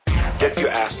Get your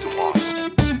ass to work.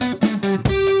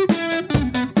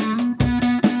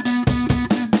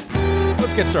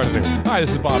 Let's get started anyway. Hi, this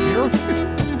is Bob Muir.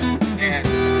 And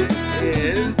this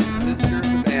is Mr.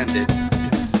 the Bandit.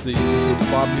 This is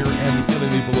Bob Muir and the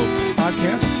Enemy Below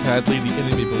podcast. Sadly, the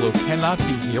Enemy Below cannot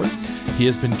be here. He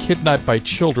has been kidnapped by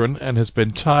children and has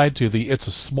been tied to the It's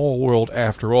a Small World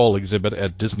After All exhibit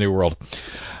at Disney World.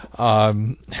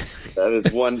 That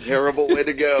is one terrible way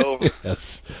to go.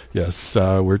 Yes.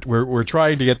 We're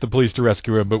trying to get the police to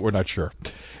rescue him, but we're not sure.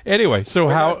 Anyway, so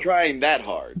We're how? not trying that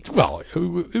hard. Well,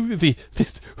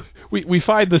 we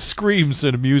find the screams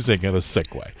amusing in a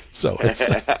sick way. So it's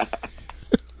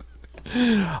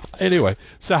anyway.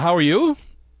 So how are you?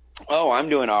 Oh, I'm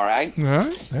doing all right.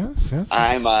 Yes.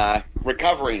 I'm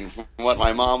recovering from what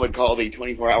my mom would call the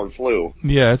 24-hour flu.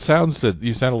 Yeah, it sounds that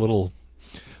you sound a little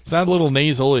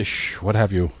nasal-ish. What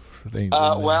have you?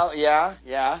 Well, yeah.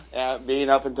 Being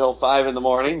up until 5 in the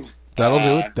morning. That'll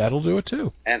do it. That'll do it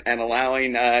too. And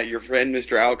allowing your friend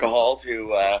Mr. Alcohol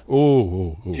to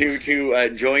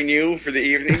to join you for the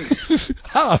evening.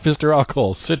 Ha, Mr.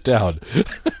 Alcohol, sit down,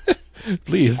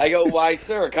 please. I go, why,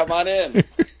 sir? Come on in.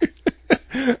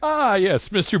 Ah, yes,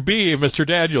 Mr. B, Mr.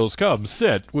 Daniels, come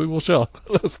sit.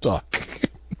 Let's talk.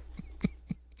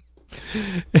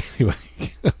 Anyway,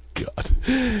 oh God.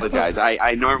 Apologize.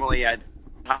 I normally had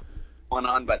one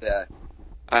on, but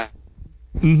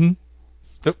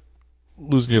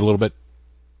losing you a little bit.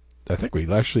 I think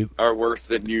we actually are worse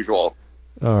than usual.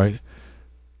 All right.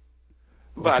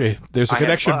 But okay, there's a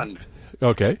connection. Had fun.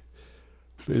 Okay.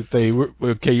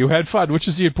 You had fun, which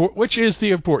is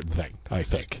the important thing, I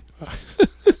think.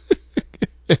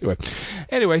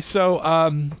 Anyway,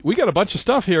 so we got a bunch of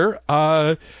stuff here.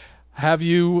 Have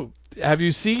you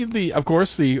seen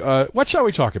what shall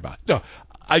we talk about? No,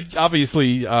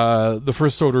 obviously the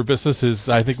first order of business is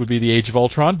would be the Age of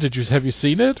Ultron. Have you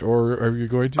seen it, or are you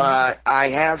going to? I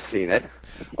have seen it.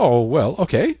 Oh well,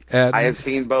 okay. And I have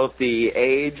seen both the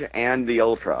Age and the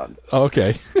Ultron.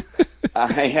 Okay.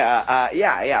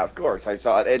 Yeah, of course I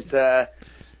saw it. It's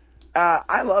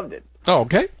I loved it. Oh,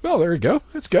 okay. Well, there you go.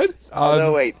 That's good.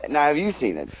 Although, wait, now have you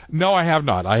seen it? No, I have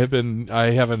not. I haven't.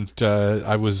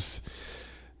 I was.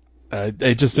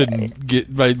 I just didn't get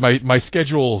my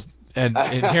schedule and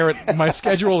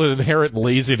inherent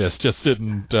laziness just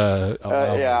didn't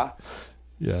allow yeah.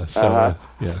 Me. Yeah. So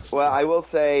yeah. Well, I will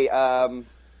say,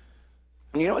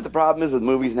 you know what the problem is with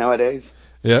movies nowadays?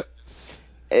 Yeah.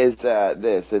 Is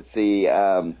this? It's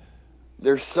the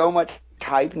there's so much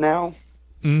hype now.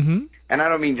 Mm-hmm. And I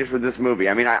don't mean just with this movie.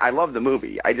 I mean, I love the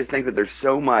movie. I just think that there's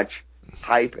so much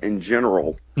hype in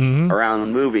general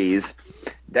around movies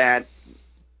that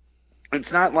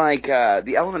it's not like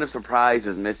the element of surprise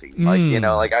is missing. Like,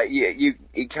 you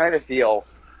kind of feel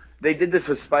they did this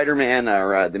with Spider-Man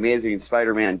or the Amazing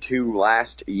Spider-Man 2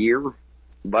 last year,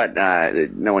 but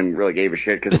no one really gave a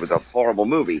shit because it was a horrible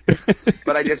movie.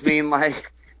 But I just mean,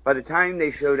 like, by the time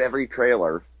they showed every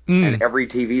trailer and every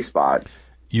TV spot,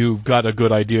 you've got a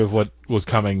good idea of what was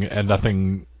coming and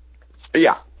nothing.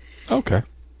 Yeah. Okay.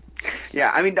 Yeah,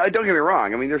 I mean, don't get me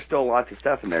wrong. I mean, there's still lots of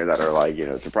stuff in there that are like,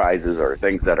 surprises or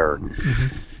things that are,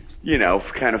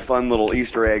 kind of fun little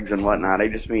Easter eggs and whatnot. I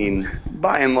just mean,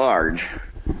 by and large.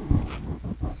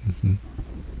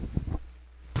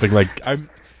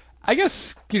 I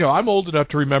guess, I'm old enough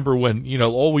to remember when,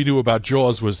 all we knew about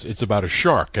Jaws was it's about a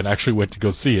shark, and actually went to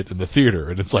go see it in the theater,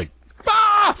 and it's like,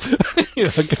 ah!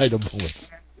 Kind of moment.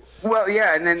 Well,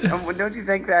 yeah, and then don't you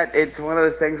think that it's one of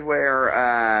those things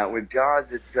where with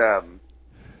Jaws, it's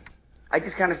I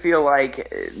just kind of feel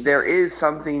like there is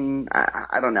something.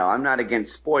 I don't know. I'm not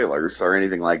against spoilers or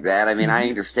anything like that. I mean, I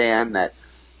understand that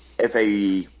if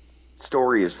a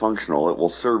story is functional, it will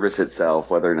service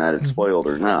itself whether or not it's spoiled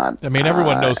or not. I mean,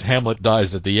 everyone knows Hamlet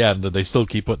dies at the end, and they still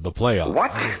keep putting the play on.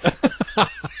 What?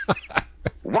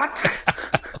 What?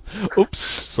 Oops,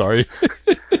 sorry.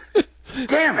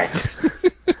 Damn it.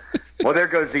 Well, there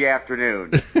goes the afternoon.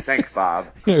 Thanks, Bob.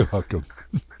 You're welcome.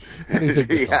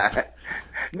 Yeah.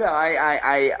 No,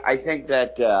 I think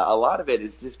that a lot of it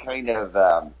is just kind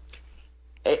of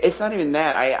it's not even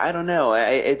that. I don't know.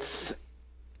 I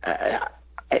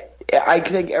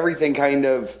think everything kind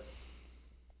of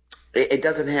it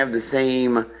doesn't have the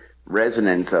same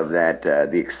resonance of that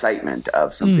the excitement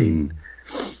of something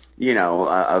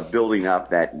of building up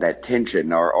that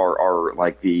tension or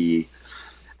like the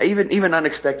even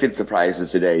unexpected surprises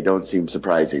today don't seem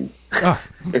surprising. Oh.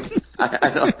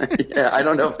 I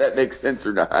don't know if that makes sense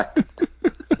or not.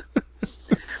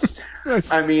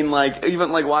 I mean, like,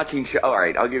 even like watching all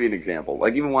right, I'll give you an example.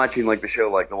 Like, even watching like the show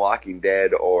like The Walking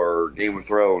Dead or Game of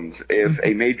Thrones, if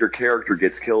a major character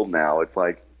gets killed now, it's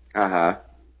like,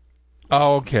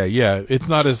 Oh, okay, yeah. It's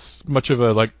not as much of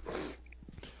a like.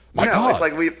 My No, it's God,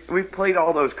 like we've played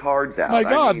all those cards my out. I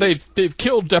God, mean, they've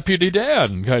killed Deputy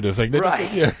Dan kind of thing. They just,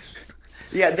 right. yeah.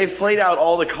 Yeah, they've played out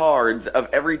all the cards of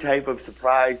every type of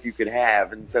surprise you could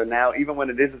have, and so now even when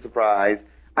it is a surprise,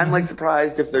 I'm like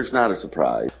surprised if there's not a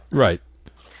surprise. Right.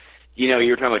 You know,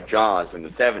 you were talking about Jaws in the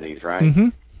 70s, right?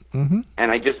 Mm-hmm. Mm-hmm.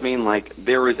 And I just mean like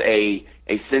there was a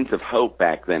sense of hope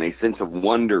back then, a sense of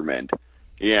wonderment.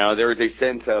 You know, there was a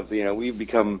sense of, you know, we've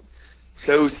become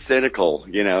so cynical,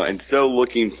 you know, and so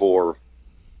looking for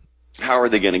how are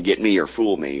they going to get me or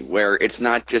fool me, where it's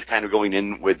not just kind of going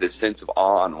in with this sense of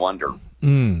awe and wonder,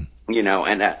 Mm. you know,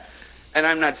 and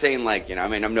I'm not saying like, you know, I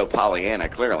mean, I'm no Pollyanna,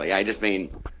 clearly. I just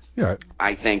mean, Yeah.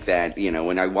 I think that, you know,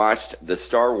 when I watched the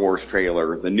Star Wars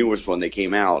trailer, the newest one that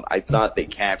came out, I thought they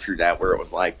captured that where it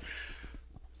was like,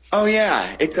 oh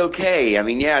yeah, it's okay. I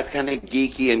mean, yeah, it's kind of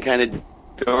geeky and kind of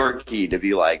dorky to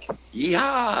be like,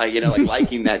 yeah, you know, like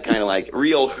liking that kind of like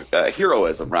real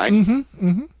heroism, right? Mm-hmm.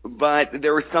 Mm-hmm. But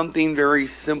there was something very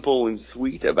simple and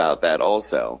sweet about that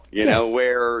also, you know, Yes.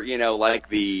 where, you know, like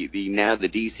the now the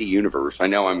DC universe. I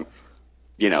know I'm,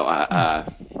 you know,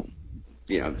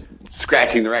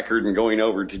 scratching the record and going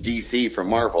over to DC from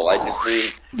Marvel. I just mean,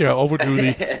 Yeah, over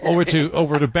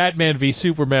to Batman v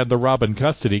Superman, the Robin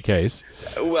custody case.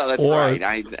 well, that's Or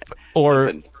right. or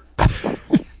Listen,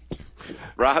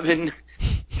 Robin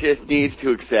just needs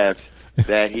to accept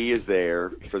that he is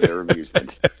there for their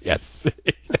amusement. yes.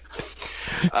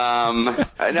 No,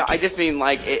 I just mean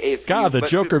like if God, the but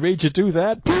Joker made you do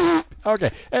that.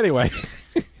 Okay. Anyway.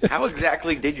 how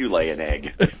exactly did you lay an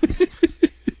egg?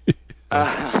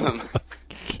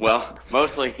 Well,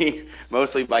 mostly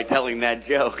by telling that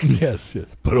joke. Yes.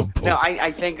 Yes. Boom. No, I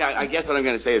guess what I'm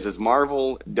going to say is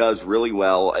Marvel does really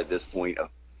well at this point of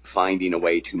finding a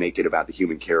way to make it about the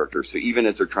human character. So even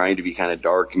as they're trying to be kind of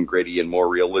dark and gritty and more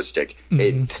realistic,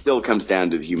 it still comes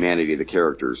down to the humanity of the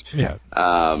characters. Yeah.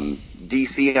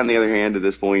 DC, on the other hand, at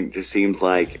this point, just seems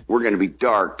like we're going to be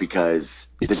dark because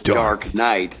It's the Dark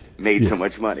Knight made so Yeah.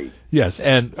 much money. Yes,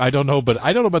 and I don't know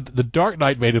about the Dark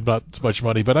Knight made him not so much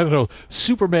money, but I don't know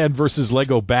Superman versus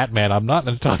Lego Batman. I'm not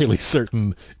entirely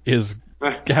certain is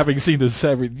having seen this.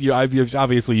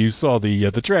 Obviously you saw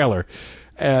the trailer,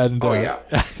 and Oh yeah.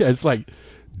 it's like,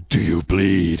 do you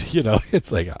bleed? You know,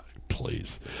 it's like,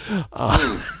 please.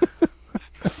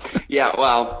 Yeah,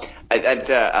 well, isn't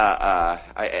that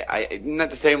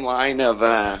the same line of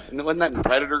wasn't that in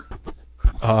Predator?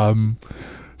 Um,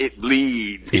 It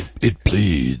bleeds. it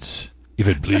bleeds. If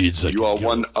it bleeds, I You can are kill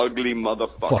one ugly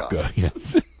motherfucker. fucker.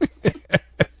 Yes.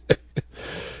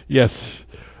 Yes.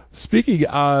 Speaking,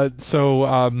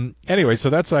 anyway, so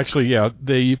that's actually,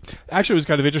 actually it was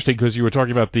kind of interesting because you were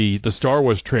talking about the Star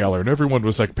Wars trailer, and everyone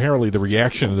was like, apparently the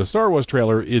reaction to the Star Wars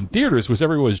trailer in theaters was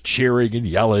everyone was cheering and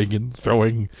yelling and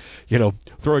throwing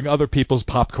other people's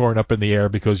popcorn up in the air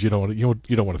because you don't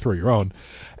want to throw your own,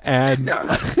 and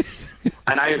No.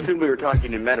 And I assume we were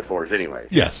talking in metaphors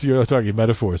anyways. yes, you're talking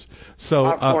metaphors. So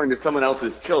Popcorn to someone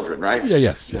else's children, right? yeah,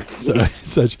 yes. So,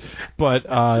 such, but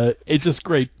it's just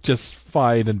great, just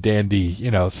fine and dandy,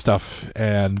 stuff.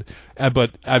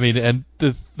 But I mean, and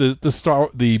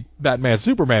the Batman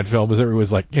Superman film is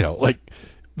everyone's like, like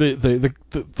the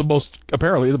most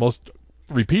apparently the most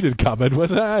repeated comment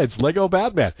was, it's Lego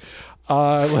Batman.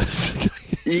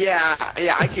 Yeah,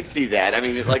 I could see that. I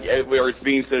mean, like where it's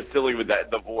being so silly with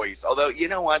the voice. Although, you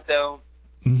know what though?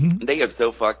 Mm-hmm. They have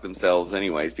so fucked themselves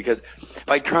anyways, because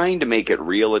by trying to make it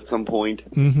real at some point,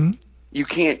 you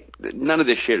can't, none of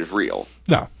this shit is real.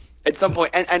 No. At some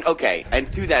point, and okay,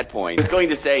 and to that point, I was going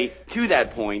to say, to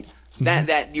that point,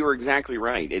 that you were exactly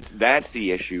right. That's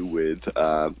the issue with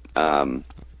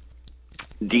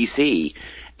DC,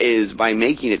 is by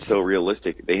making it so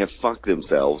realistic, they have fucked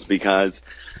themselves, because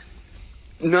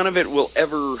none of it will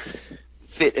ever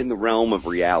fit in the realm of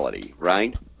reality,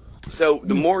 right? So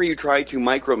the more you try to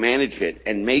micromanage it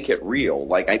and make it real,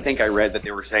 like I think I read that they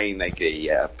were saying like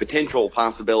a potential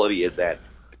possibility is that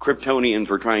the Kryptonians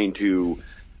were trying to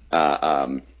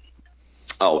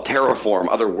terraform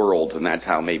other worlds, and that's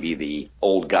how maybe the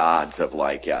old gods of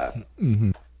like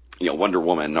Wonder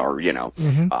Woman or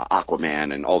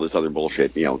Aquaman and all this other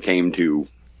bullshit came to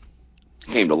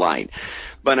light.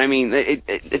 But I mean,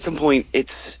 at some point,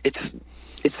 it's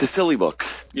the silly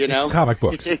books, It's comic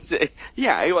books.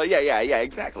 Yeah,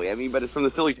 exactly. I mean, but it's from the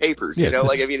silly papers, Yeah,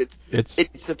 like, I mean, it's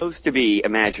supposed to be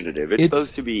imaginative. It's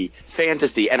supposed to be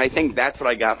fantasy. And I think that's what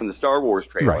I got from the Star Wars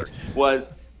trailer,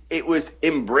 it was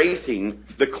embracing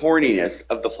the corniness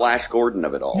of the Flash Gordon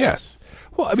of it all. Yes.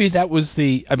 Well, I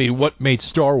mean, what made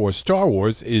Star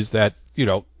Wars is that,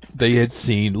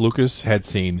 Lucas had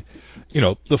seen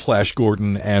the Flash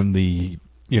Gordon and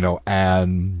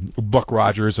and Buck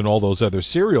Rogers and all those other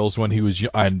serials when he was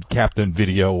on Captain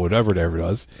Video, whatever it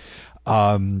was,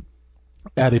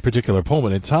 at a particular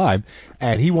moment in time,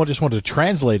 and he just wanted to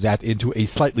translate that into a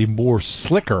slightly more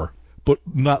slicker, but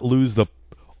not lose the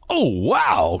oh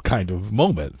wow kind of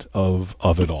moment of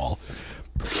it all.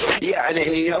 Yeah,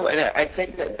 and I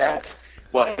think that's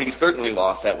he certainly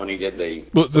lost that when he did the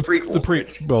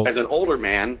prequels. As an older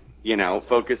man,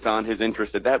 focused on his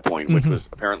interest at that point, which was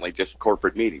apparently just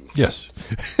corporate meetings. Yes.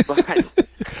 But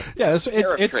yeah,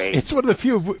 it's one of the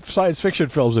few science fiction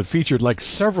films that featured like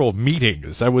several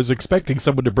meetings. I was expecting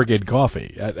someone to bring in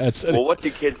coffee. Well, what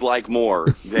do kids like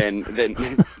more than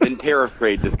tariff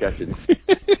trade discussions?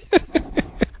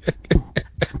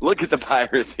 Look at the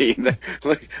piracy.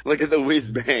 Look at the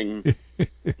whiz-bang.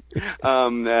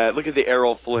 Look at the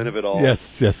Errol Flynn of it all.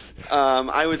 Yes.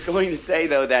 I was going to say,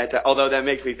 though, that although that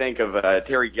makes me think of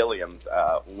Terry Gilliam's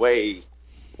way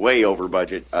over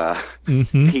budget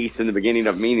piece in the beginning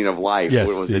of Meaning of Life. Yes,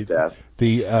 what was it?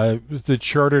 The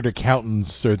Chartered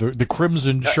Accountants, or the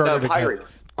Crimson Chartered Pirates.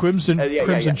 Crimson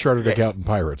Chartered Accountant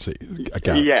Pirates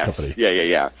account yes. company.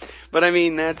 Yeah. But I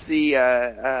mean, that's the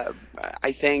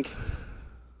I think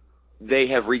they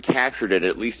have recaptured it,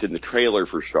 at least in the trailer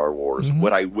for Star Wars. Mm-hmm.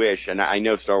 What I wish, and I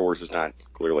know Star Wars is not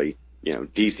clearly,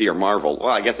 DC or Marvel. Well,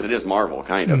 I guess it is Marvel,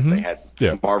 kind of. Mm-hmm. They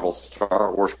had Marvel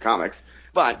Star Wars comics.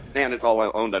 And it's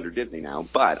all owned under Disney now.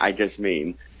 But I just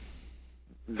mean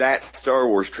that Star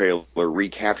Wars trailer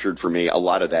recaptured for me a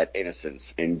lot of that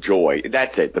innocence and joy.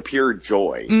 That's it, the pure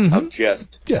joy of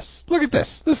just... Yes, look at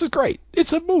this. This is great.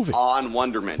 It's a movie. On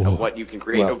wonderment of what you can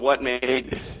create, of what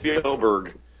made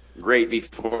Spielberg great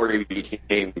before he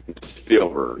became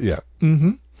Spielberg. Yeah.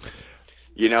 Mm-hmm.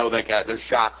 There's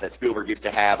shots that Spielberg used to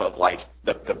have of like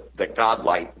the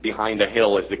godlight behind the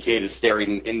hill as the kid is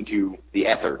staring into the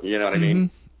ether. You know what I mean?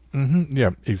 Mm-hmm. Yeah,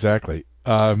 exactly.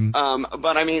 But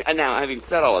I mean, and now having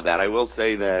said all of that, I will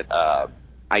say that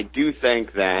I do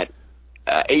think that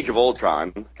Age of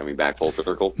Ultron, coming back full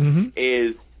circle,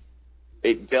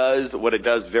 it does what it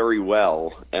does very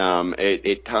well.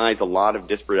 It ties a lot of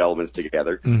disparate elements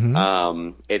together.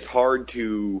 It's hard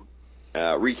to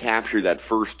recapture that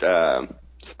first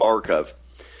spark of,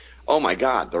 oh my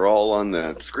God, they're all on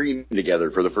the screen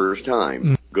together for the first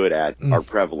time. Good at, are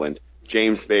prevalent.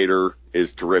 James Spader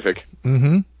is terrific,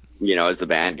 as the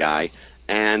bad guy.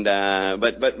 And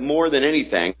but more than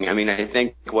anything, I mean, I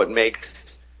think what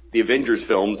makes the Avengers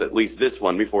films, at least this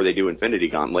one, before they do Infinity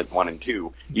Gauntlet 1 and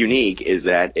 2, unique is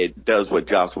that it does what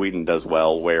Joss Whedon does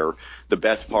well, where the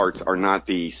best parts are not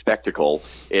the spectacle,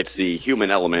 it's the human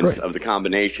elements of the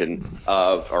combination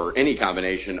of, or any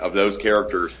combination of those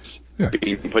characters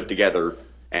being put together,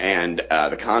 and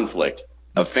the conflict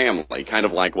of family, kind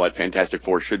of like what Fantastic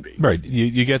Four should be. Right.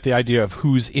 You get the idea of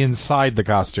who's inside the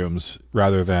costumes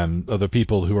rather than the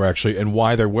people who are actually, and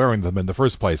why they're wearing them in the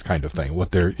first place, kind of thing.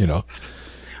 What they're,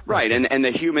 Right, and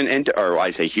the human, or I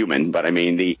say human, but I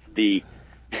mean the the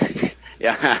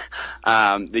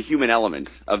human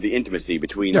elements of the intimacy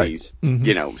between these,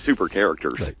 super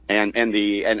characters, and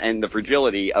the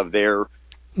fragility of their,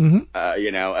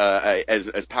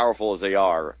 as powerful as they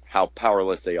are, how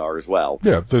powerless they are as well.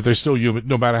 Yeah, they're still human.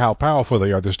 No matter how powerful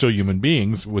they are, they're still human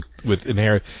beings with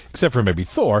inherent, except for maybe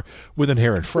Thor, with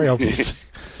inherent frailties.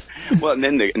 Well, and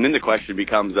then the question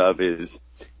becomes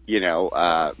you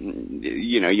have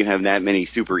that many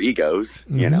super egos,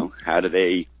 how do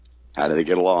they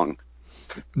get along?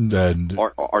 And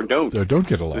or don't. Or don't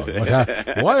get along.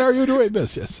 Why are you doing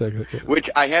this? Yes. Which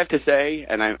I have to say,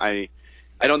 and I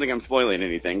don't think I'm spoiling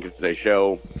anything, because they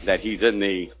show that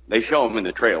they show him in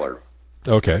the trailer.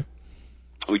 Okay.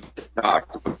 We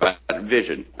talked about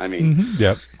Vision. I mean,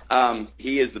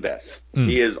 he is the best.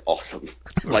 He is awesome.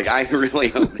 Like, I really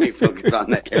hope they focus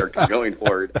on that character going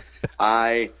forward.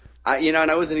 And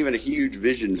I wasn't even a huge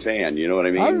Vision fan, you know what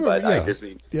I mean? I just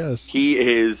mean, he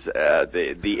is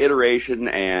the iteration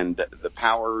and the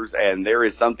powers, and there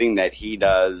is something that he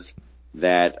does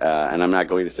that, and I'm not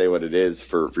going to say what it is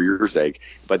for your sake,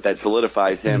 but that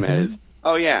solidifies him as,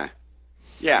 oh yeah,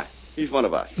 he's one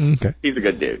of us. Okay. He's a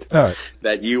good dude. All right.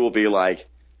 That you will be like,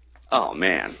 oh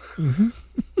man.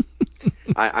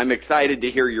 I'm excited to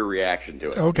hear your reaction to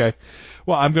it. Okay.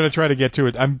 Well, I'm going to try to get to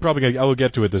it. I will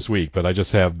get to it this week, but I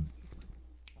just have,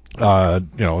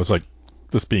 it's like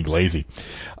this being lazy.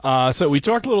 So we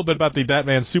talked a little bit about the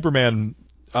Batman Superman.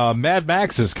 Mad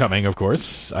Max is coming, of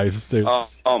course.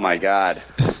 Oh my God.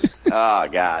 Oh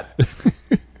God.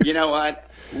 You know what?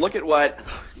 Look at what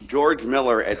George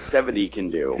Miller at 70 can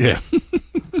do. Yeah.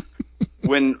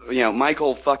 When,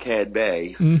 Michael Fuckhead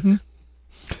Bay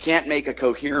can't make a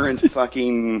coherent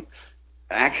fucking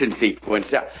action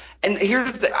sequence. And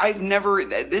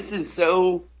this is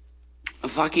so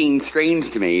fucking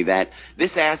strange to me that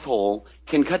this asshole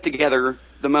can cut together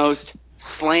the most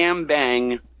slam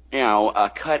bang,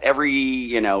 cut every,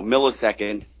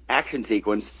 millisecond action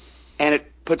sequence, and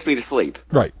it puts me to sleep.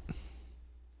 Right.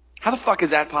 How the fuck is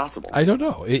that possible? I don't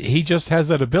know. He just has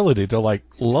that ability to like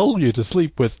lull you to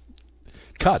sleep with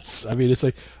cuts. I mean, it's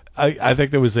like I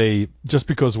think there was just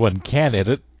because one can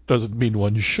edit doesn't mean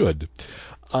one should.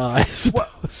 I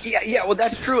suppose. Well,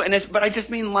 that's true, but I just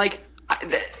mean like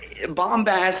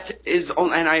bombast is,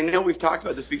 and I know we've talked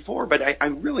about this before, but I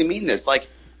really mean this, like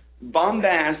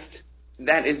bombast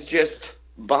that is just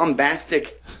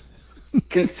bombastic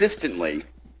consistently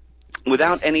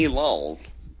without any lulls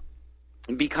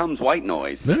becomes white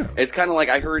noise. Yeah. It's kind of like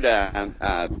I heard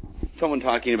someone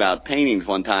talking about paintings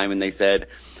one time, and they said,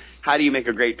 how do you make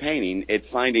a great painting? It's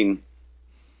finding,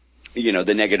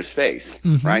 the negative space,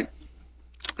 right?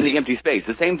 The empty space.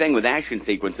 The same thing with action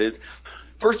sequences.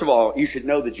 First of all, you should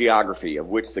know the geography of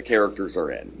which the characters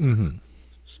are in. Mm-hmm.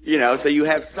 So you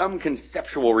have some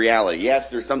conceptual reality.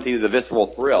 Yes, there's something to the visceral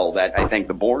thrill that I think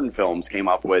the Bourne films came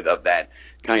up with, of that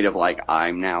kind of like,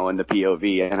 I'm now in the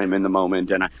POV and I'm in the moment,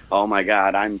 and oh my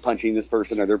God, I'm punching this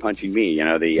person or they're punching me.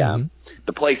 The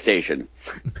PlayStation,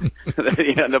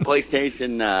 the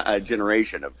PlayStation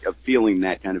generation of feeling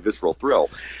that kind of visceral thrill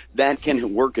that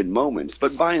can work in moments.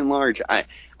 But by and large, I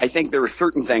think there are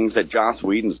certain things that Joss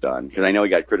Whedon's done, because I know he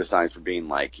got criticized for being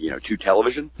like, too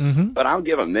television, but I'll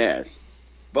give him this.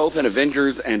 Both in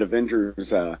Avengers and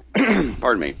Avengers,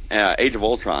 Age of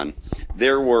Ultron,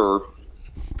 there were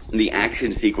the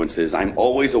action sequences. I'm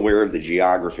always aware of the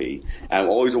geography. I'm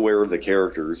always aware of the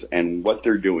characters and what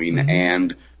they're doing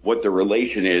and what the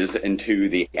relation is into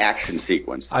the action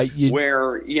sequence.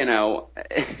 Where,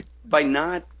 by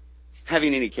not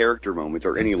having any character moments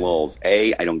or any lulls,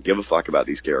 A, I don't give a fuck about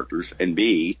these characters, and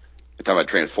B, I'm talking about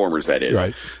Transformers, that is.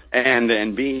 Right.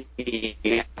 And B,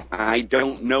 I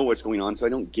don't know what's going on, so I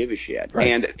don't give a shit. Right.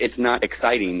 And it's not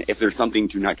exciting if there's something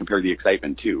to not compare the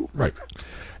excitement to. Right.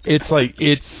 It's like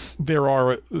there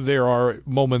are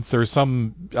moments. There's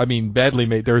some, badly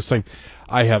made. There's some.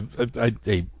 I have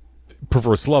a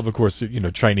perverse love, of course.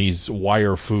 Chinese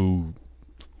wire fu.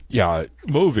 Yeah,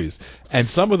 movies, and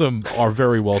some of them are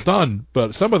very well done,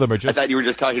 but some of them are just. I thought you were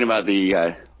just talking about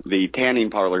the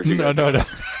tanning parlors. No.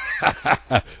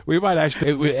 We might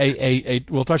actually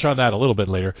we'll touch on that a little bit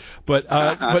later, but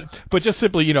just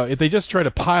simply, if they just try to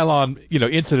pile on,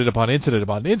 incident upon incident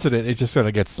upon incident, it just kind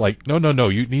of gets like, no,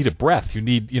 you need a breath. You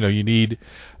need,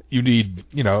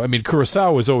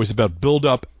 Kurosawa was always about build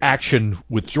up action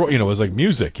with joy. It was like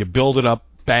music. You build it up,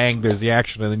 bang, there's the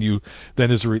action, and then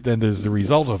there's the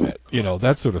result of it,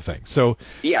 that sort of thing. So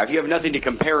yeah, if you have nothing to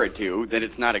compare it to, then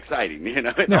it's not exciting.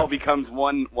 It all becomes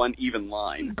one even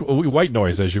line. White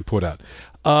noise, as you put out.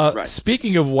 Right.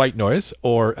 Speaking of white noise,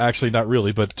 or actually not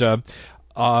really, but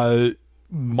another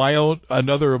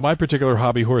of my particular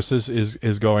hobby horses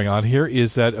is going on here,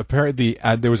 is that apparently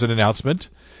there was an announcement.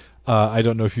 I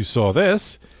don't know if you saw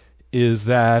this. Is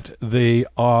that they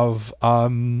have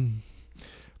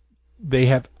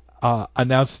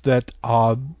announced that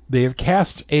they have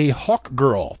cast a Hawk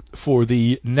Girl for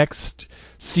the next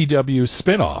CW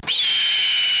spinoff.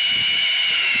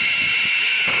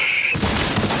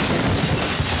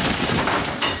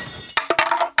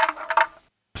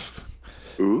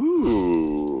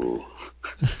 Ooh.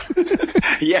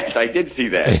 Yes, I did see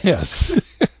that. Yes.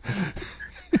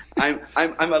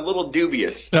 I'm a little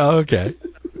dubious. Oh, okay.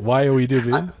 Why are we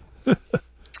dubious?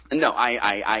 No,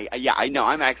 I know.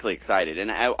 I'm actually excited,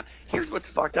 and here's what's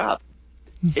fucked up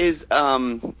is, because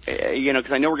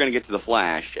I know we're going to get to the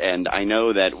Flash, and I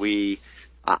know that this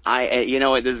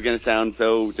is going to sound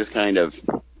so just kind of,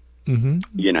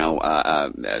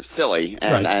 silly,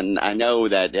 and right. and I know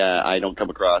that I don't come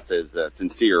across as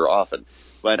sincere often,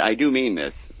 but I do mean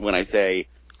this when I say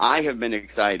I have been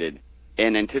excited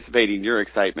and anticipating your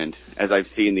excitement as I've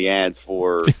seen the ads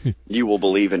for You Will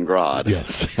Believe in Grodd.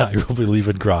 Yes, I will believe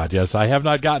in Grodd. Yes, I have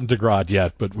not gotten to Grodd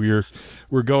yet, but we're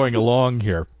going along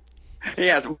here.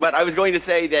 Yes, but I was going to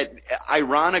say that,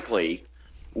 ironically,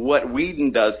 what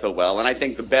Whedon does so well, and I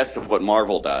think the best of what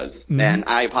Marvel does, and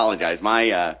I apologize,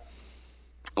 my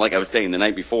like I was saying the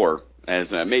night before,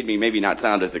 has made me maybe not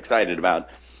sound as excited about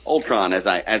Ultron as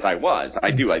I was.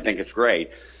 I do. I think it's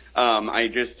great. I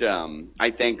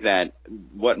think that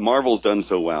what Marvel's done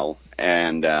so well,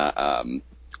 and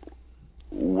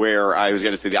where I was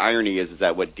going to say the irony is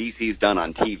that what DC's done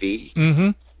on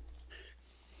TV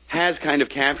has kind of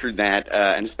captured that,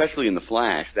 and especially in The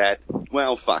Flash, that,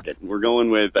 well, fuck it. We're going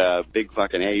with big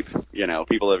fucking ape,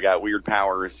 people that have got weird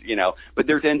powers, but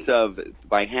there's sense of,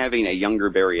 by having a younger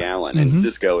Barry Allen and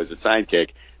Cisco as a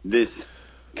sidekick, this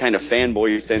kind of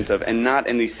fanboy sense of, and not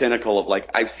in the cynical of like,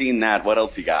 I've seen that, what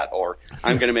else you got? Or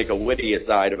I'm going to make a witty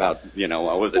aside about,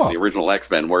 what was it, the original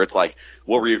X-Men, where it's like,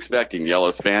 what were you expecting,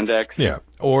 yellow spandex? Yeah,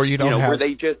 or you don't have...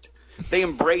 where they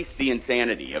embrace the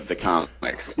insanity of the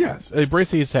comics. Yes, they embrace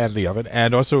the insanity of it,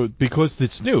 and also because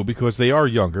it's new, because they are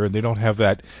younger and they don't have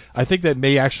that. I think that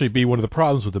may actually be one of the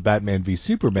problems with the Batman v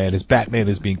Superman, is Batman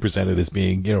is being presented as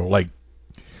being,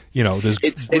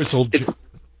 this bristled... It's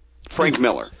Frank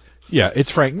Miller. Yeah, it's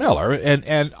Frank Miller,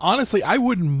 and honestly, I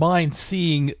wouldn't mind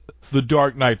seeing The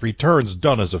Dark Knight Returns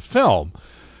done as a film,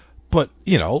 but,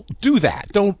 do that.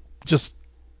 Don't just...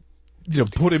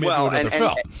 put him into another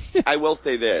film. I will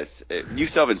say this: you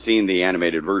still haven't seen the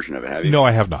animated version of it, have you? No,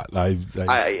 I have not.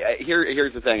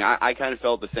 Here's the thing: I kind of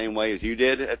felt the same way as you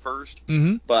did at first,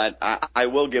 but I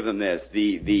will give them this: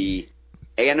 the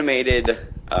animated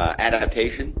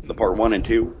adaptation, the part 1 and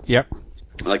 2. Yep.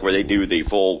 Like where they do the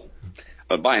full,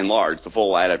 by and large, the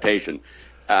full adaptation.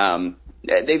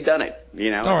 They've done it,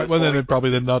 All right. Well, then they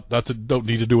probably don't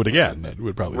need to do it again. It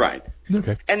would probably right.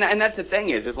 Okay. And that's the thing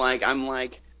is like I'm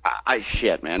like.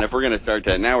 Shit, man. If we're gonna start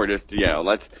to now, we're just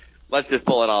let's just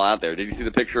pull it all out there. Did you see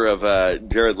the picture of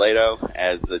Jared Leto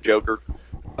as the Joker?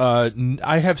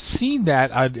 I have seen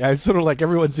that. I sort of like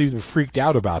everyone seems to be freaked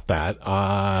out about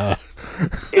that.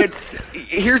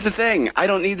 Here's the thing. I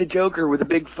don't need the Joker with a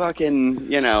big fucking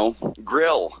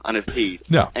grill on his teeth.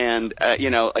 No. And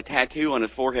a tattoo on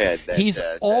his forehead. He's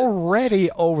already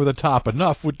over the top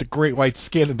enough with the great white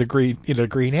skin and the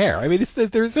green hair. I mean,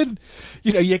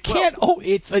 you can't.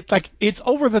 It's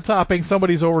over the top, and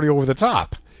somebody's already over the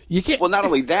top. You can't. Well, not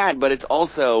only that, but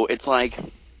it's like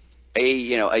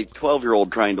a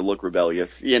 12-year-old trying to look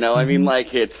rebellious. I mean,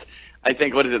 like I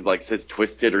think, what is it, like, it says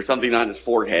twisted or something on his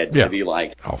forehead to be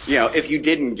like, if you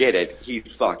didn't get it,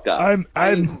 he's fucked up.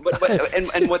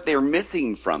 But what they're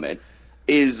missing from it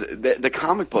is the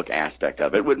comic book aspect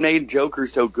of it. What made Joker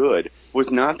so good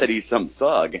was not that he's some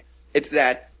thug. It's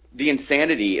that the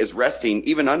insanity is resting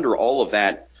even under all of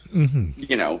that,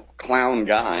 clown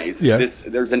guys. Yeah.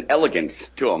 There's an elegance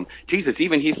to him. Jesus,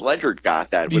 even Heath Ledger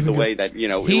got that with the way that,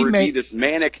 it would be this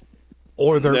manic...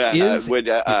 Or there is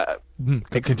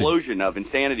explosion of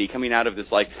insanity coming out of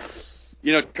this, like,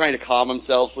 trying to calm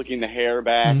himself, slicking the hair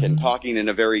back, and talking in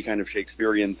a very kind of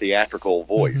Shakespearean theatrical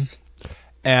voice.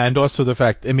 And also the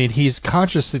fact, I mean, he's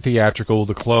consciously theatrical,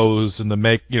 the clothes and the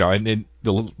and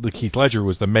the Heath Ledger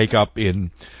was the makeup in,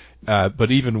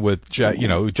 but even with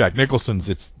Jack Nicholson's,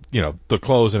 it's the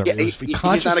clothes and everything.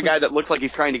 He's not a guy that looks like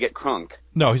he's trying to get crunk.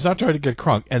 No, he's not trying to get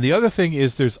crunk. And the other thing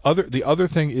is the other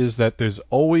thing is that there's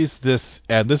always this,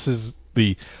 and this is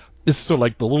sort of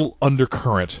like the little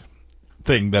undercurrent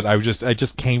thing that it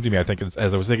just came to me, I think,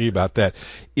 as I was thinking about that,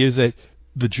 is that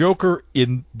the Joker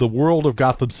in the world of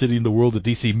Gotham City, in the world of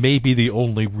DC, may be the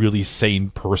only really sane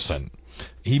person.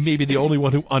 He may be the only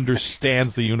one who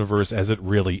understands the universe as it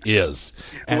really is.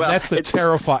 And that's the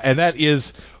terrifying, and that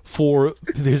is, for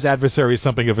his adversary,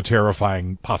 something of a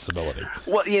terrifying possibility.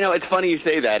 Well, it's funny you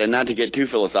say that, and not to get too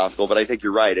philosophical, but I think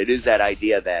you're right. It is that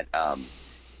idea that,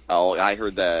 I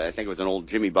heard I think it was an old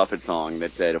Jimmy Buffett song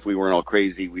that said, if we weren't all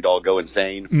crazy, we'd all go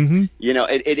insane.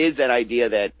 It is that idea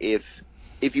that if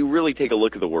you really take a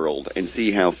look at the world and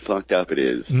see how fucked up it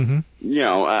is, I'm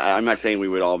not saying we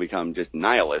would all become just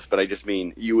nihilists, but I just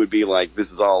mean you would be like,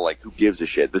 this is all like, who gives a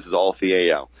shit? This is all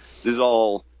This is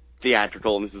all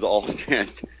theatrical, and this is all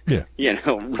just,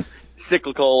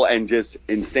 cyclical and just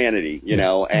insanity,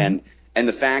 and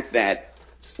the fact that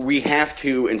we have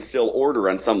to instill order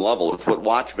on some level. It's what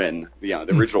Watchmen,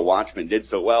 the original Watchmen did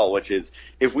so well, which is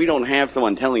if we don't have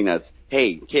someone telling us,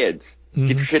 hey, kids,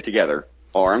 get your shit together,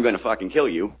 or I'm going to fucking kill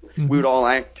you, we would all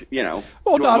act, to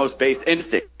our most base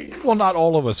instincts. Well, not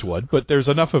all of us would, but there's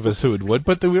enough of us who would.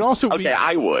 But there would also be... Okay,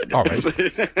 I would. All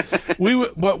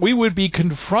right. What we would be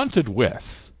confronted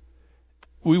with...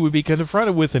 We would be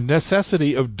confronted with the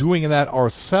necessity of doing that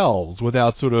ourselves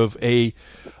without without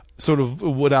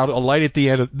a light at the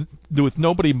end with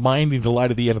nobody minding the light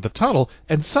at the end of the tunnel,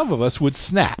 and some of us would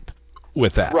snap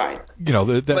with that. Right.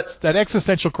 That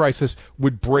existential crisis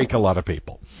would break a lot of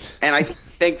people. And I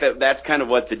think that's kind of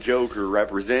what the Joker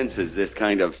represents, is this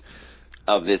kind of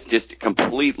this just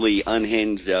completely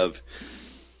unhinged of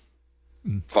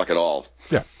fuck it all.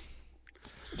 Yeah.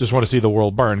 Just want to see the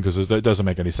world burn because it doesn't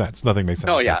make any sense. Nothing makes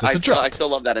sense. Oh yeah, I still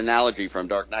love that analogy from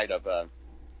Dark Knight of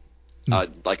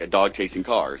like a dog chasing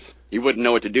cars. he wouldn't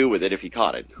know what to do with it if he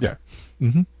caught it. Yeah.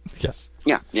 Yes.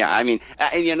 Yeah. I mean,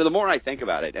 and the more I think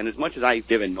about it, and as much as I've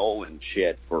given Nolan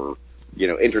shit for,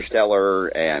 Interstellar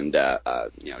and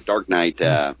Dark Knight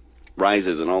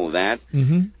Rises and all of that,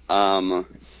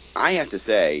 I have to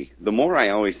say, the more I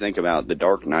always think about The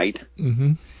Dark Knight,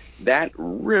 that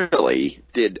really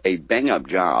did a bang-up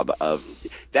job of.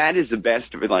 That is the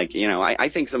best. I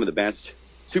think some of the best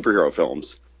superhero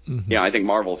films. I think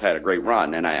Marvel's had a great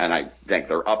run, and I think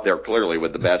they're up there clearly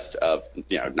with the best of,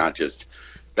 not just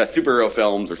best superhero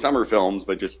films or summer films,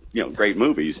 but just, great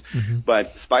movies.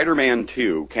 But Spider-Man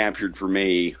 2 captured for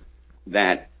me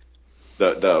that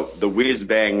the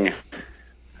whiz-bang,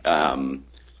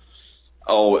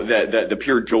 the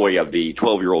pure joy of the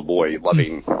 12-year-old boy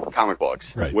loving comic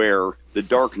books, right. Where The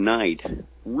Dark Knight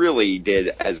really did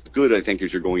as good, I think,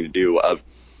 as you're going to do of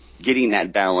getting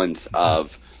that balance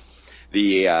of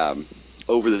the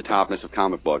over-the-topness of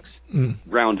comic books,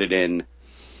 grounded in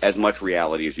as much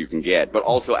reality as you can get, but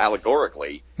also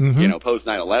allegorically, post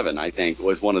 9/11, I think,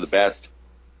 was one of the best,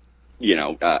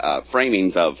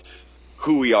 framings of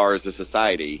who we are as a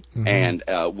society and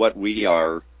what we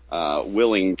are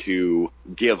willing to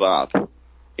give up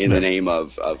in the name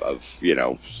of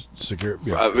secure,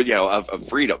 of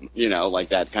freedom, like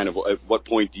that kind of. At what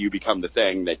point do you become the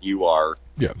thing that you are?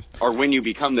 Yeah. Or when you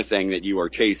become the thing that you are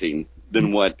chasing,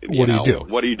 then what do you do?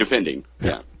 What are you defending?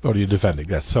 Yeah. What are you defending?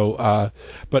 Yes. So,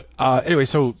 anyway,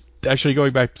 so actually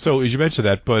going back, so as you mentioned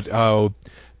that, but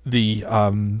they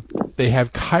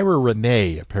have Kyra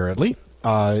Renee apparently.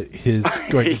 His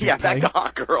going to back to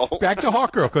Hawkgirl. Back to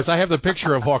Hawkgirl, because I have the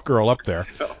picture of Hawkgirl up there.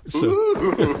 So.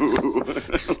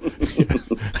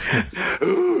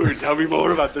 Ooh, tell me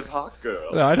more about this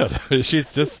Hawkgirl. No, I don't know.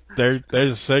 She's just they're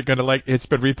just gonna it's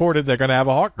been reported they're gonna have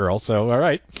a Hawkgirl. So all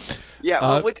right.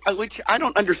 Yeah, which I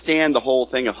don't understand the whole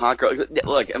thing of Hawkgirl.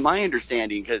 Look, my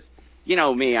understanding, because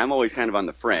me, I'm always kind of on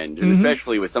the fringe, and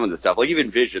especially with some of the stuff, like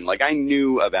even Vision. Like I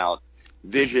knew about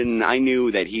Vision. I knew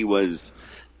that he was.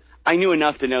 I knew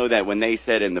enough to know that when they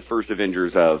said in the first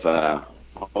Avengers of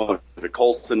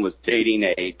Coulson was dating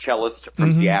a cellist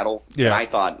from Seattle,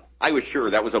 and I was sure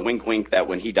that was a wink that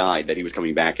when he died that he was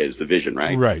coming back as the Vision,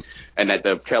 right? Right. And that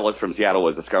the cellist from Seattle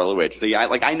was a Scarlet Witch. So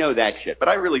I know that shit, but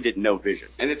I really didn't know Vision.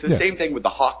 And it's the same thing with the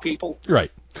Hawk people. Right.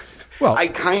 Well, I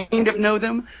kind of know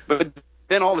them, but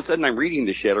then all of a sudden I'm reading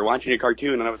this shit or watching a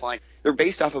cartoon, and I was like, they're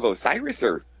based off of Osiris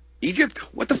or Egypt?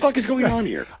 What the fuck is going on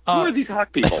here? Who are these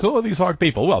Hawk people? Who are these Hawk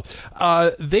people? Well,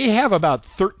 they have about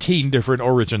 13 different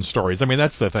origin stories. I mean,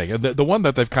 that's the thing. The one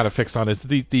that they've kind of fixed on is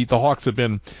the Hawks have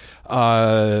been,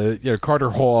 Carter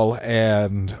Hall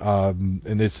and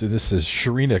this is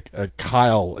Sharina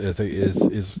Kyle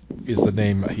is the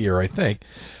name here, I think.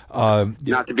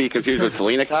 Not to be confused with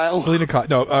Selena Kyle? Selena Kyle.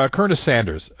 No, Curtis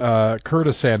Sanders, aka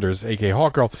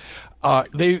Hawkgirl.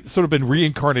 They've sort of been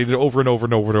reincarnated over and over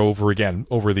and over and over again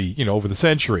over the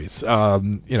centuries.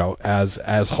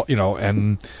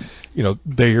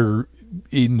 They're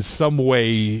in some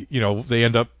way, they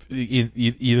end up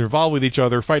either involved with each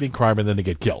other, fighting crime, and then they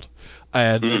get killed.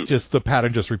 And the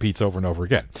pattern just repeats over and over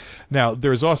again. Now,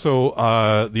 there's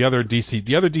also the other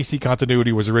DC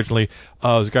continuity was originally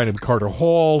was a guy named Carter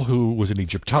Hall, who was an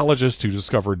Egyptologist who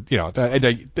discovered,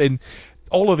 and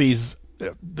all of these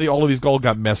all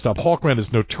got messed up. Hawkman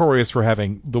is notorious for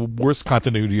having the worst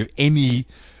continuity of any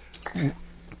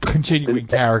continuing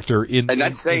character in and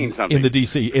that's saying something in the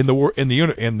DC in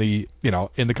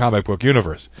the comic book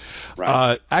universe.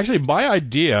 Right. Actually, my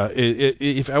idea,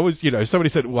 if I was, if somebody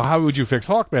said, well, how would you fix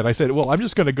Hawkman? I said, well, I'm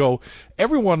just going to go.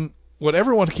 What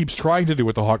everyone keeps trying to do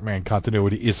with the Hawkman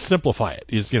continuity is simplify it.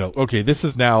 Okay, this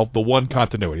is now the one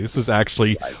continuity. This is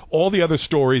actually all the other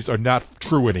stories are not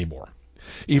true anymore.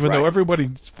 Even though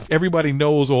everybody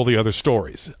knows all the other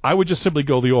stories, I would just simply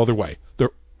go the other way.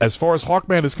 As far as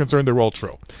Hawkman is concerned, they're all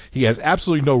true. He has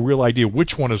absolutely no real idea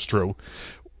which one is true.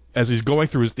 As he's going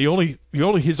through,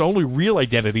 his only real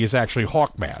identity is actually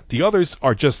Hawkman. The others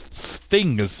are just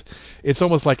things. It's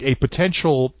almost like a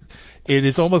potential. It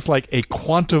is almost like a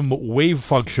quantum wave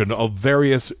function of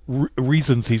various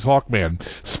reasons he's Hawkman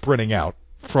sprinting out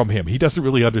from him. He doesn't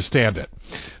really understand it.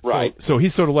 Right. So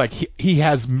he's sort of like, he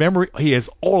has memory, he has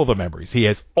all of the memories. He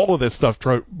has all of this stuff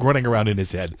running around in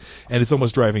his head, and it's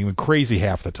almost driving him crazy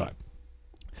half the time.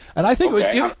 And I think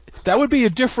that would be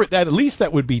at least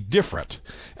that would be different.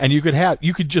 And you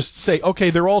could just say, okay,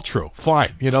 they're all true.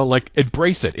 Fine.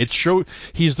 Embrace it.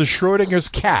 He's the Schrodinger's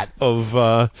cat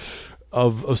of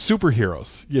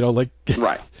superheroes,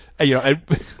 right.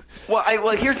 Well,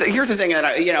 here's the thing that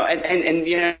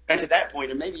and to that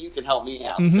point, and maybe you can help me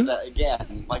out. Because,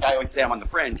 again, like I always say, I'm on the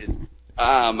fringe.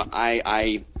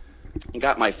 I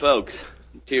got my folks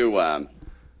to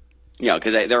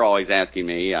because they're always asking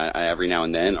me every now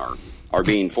and then, are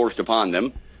being forced upon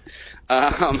them.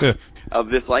 Of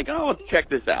this, like, oh, check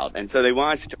this out. And so they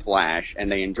watched Flash,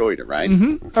 and they enjoyed it, right?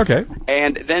 Mm-hmm. Okay.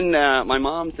 And then my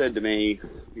mom said to me,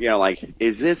 like,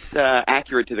 is this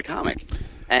accurate to the comic?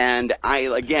 And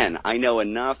I know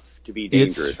enough to be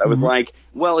dangerous. I was like,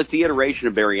 well, it's the iteration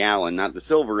of Barry Allen, not the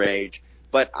Silver Age.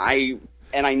 But I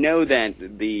know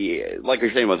that like you're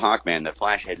saying with Hawkman, that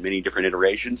Flash had many different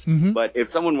iterations. Mm-hmm. But if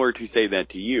someone were to say that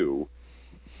to you,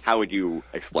 how would you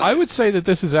explain it? I would say that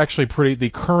this is actually the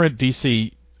current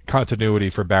DC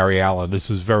continuity for Barry Allen. This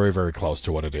is very, very close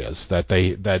to what it is. That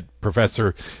the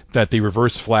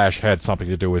Reverse Flash had something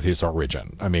to do with his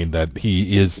origin. I mean,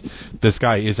 this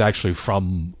guy is actually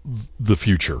from the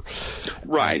future.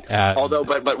 Right. Although,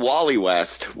 but Wally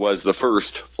West was the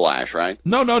first Flash, right?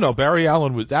 No. Barry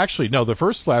Allen was actually, no, the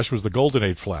first Flash was the Golden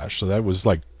Age Flash. So that was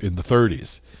like in the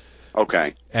 30s.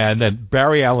 Okay. And then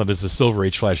Barry Allen is the Silver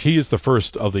Age Flash. He is the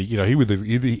first of the,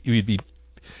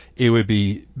 it would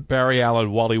be Barry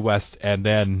Allen, Wally West, and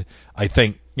then I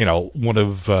think, I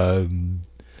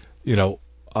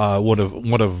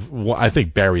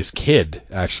think Barry's kid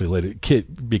actually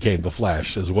became the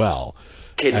Flash as well.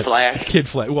 Kid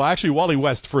Flash. Well, actually, Wally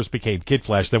West first became Kid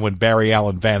Flash. Then, when Barry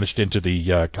Allen vanished into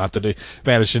the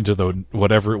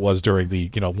whatever it was during the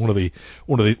one of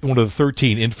the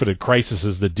 13 infinite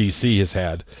crises that DC has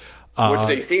had, which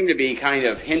they seem to be kind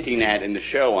of hinting at in the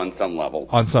show on some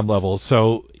level.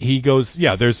 So he goes,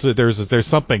 yeah. There's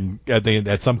something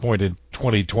at some point in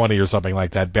 2020 or something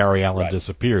like that. Barry Allen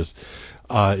disappears.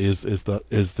 Is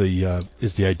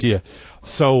the idea?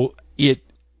 So it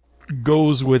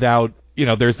goes without.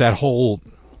 There's that whole,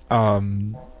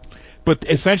 but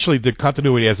essentially the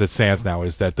continuity as it stands now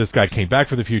is that this guy came back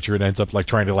from the future and ends up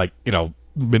trying to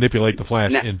manipulate the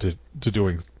Flash into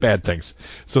doing bad things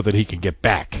so that he can get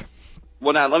back.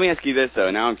 Well, now let me ask you this though.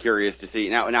 Now I'm curious to see.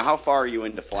 Now how far are you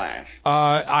into Flash?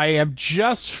 I am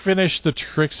just finished the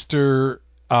Trickster.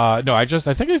 I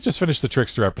think I just finished the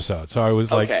Trickster episode. So I was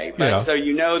so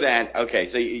that. Okay,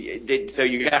 so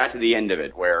you got to the end of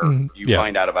it where you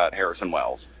find out about Harrison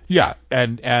Wells. Yeah,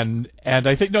 and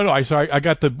I think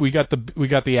we got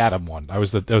the Atom one. That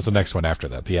was the next one after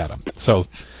that, the Atom. So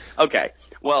okay,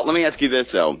 well, let me ask you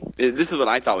this though. This is what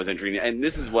I thought was interesting, and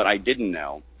this is what I didn't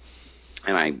know,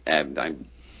 and I'm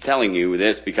telling you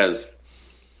this because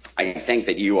I think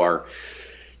that you are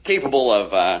capable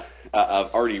of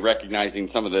already recognizing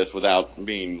some of this without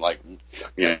being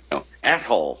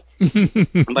asshole,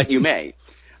 but you may.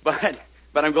 But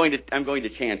I'm going to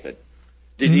chance it.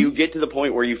 Did you get to the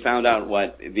point where you found out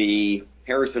what the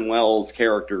Harrison Wells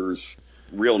character's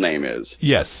real name is?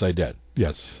 Yes, I did.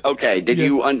 Yes. Okay. Did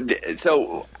you?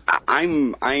 So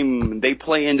they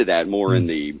play into that more in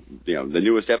the the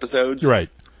newest episodes. Right.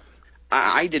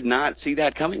 I did not see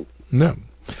that coming. No,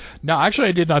 actually,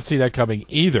 I did not see that coming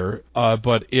either.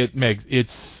 But it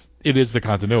is the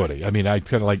continuity. I mean, I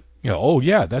kind of oh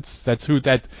yeah, that's who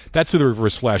the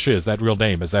Reverse Flash is. That real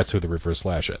name that's who the Reverse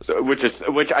Flash is. So,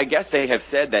 which I guess they have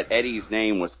said that Eddie's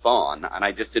name was Thawne, and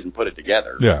I just didn't put it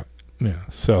together. Yeah.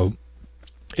 So,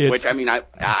 which I mean,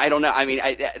 I don't know. I mean,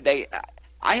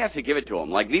 I have to give it to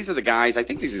them. These are the guys. I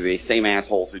think these are the same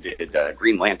assholes who did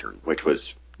Green Lantern, which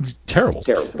was terrible.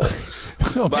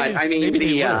 Well, but I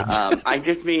mean, I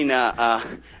just mean,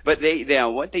 but they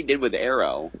what they did with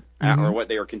Arrow, or what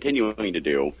they are continuing to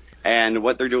do. And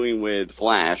what they're doing with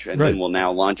Flash, and then we'll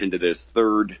now launch into this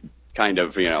third kind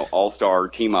of, all-star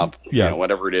team-up,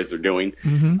 whatever it is they're doing.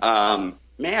 Man,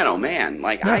 oh man,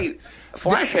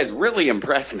 Flash has really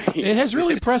impressed me. It has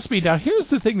really impressed me. Now,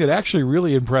 here's the thing that actually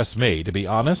really impressed me, to be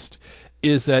honest,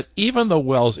 is that even though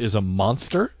Wells is a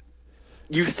monster,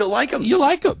 you still like him. You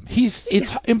like him. It's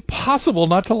impossible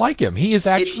not to like him. He is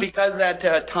actually... It's because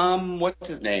that Tom, what's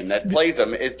his name, that plays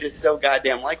him is just so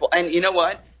goddamn likable. And you know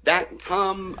what? That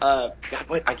Tom, I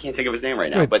can't think of his name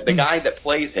right now, but the guy that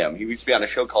plays him, he used to be on a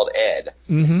show called Ed,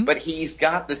 but he's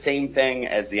got the same thing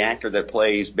as the actor that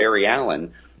plays Barry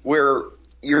Allen, where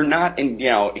you're not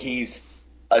he's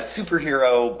a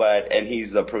superhero, and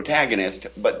he's the protagonist,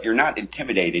 but you're not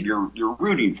intimidated. You're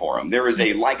rooting for him. There is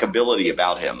a likability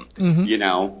about him,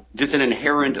 just an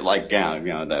inherent,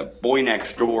 the boy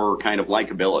next door kind of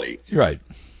likability. Right.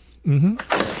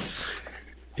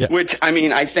 Yeah. Which, I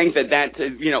mean, I think that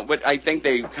but I think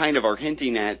they kind of are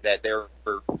hinting at that they're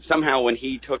somehow when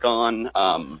he took on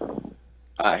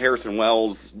Harrison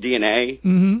Wells' DNA,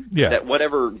 that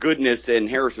whatever goodness in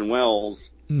Harrison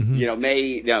Wells,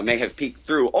 may have peeked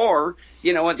through. Or,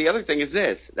 what, the other thing is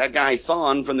this, that guy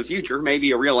Thawne from the future may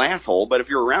be a real asshole, but if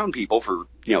you're around people for,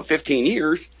 15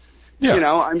 years,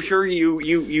 Yeah. I'm sure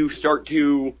you start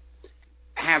to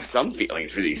have some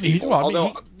feelings for these people.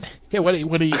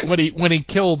 When he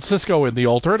killed Cisco in the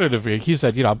alternative, he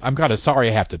said, I'm kind of sorry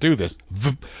I have to do this.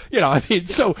 Yeah.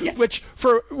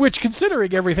 Which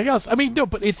considering everything else, no,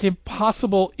 but it's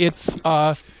impossible. It's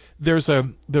there's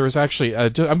actually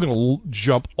I'm going to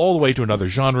jump all the way to another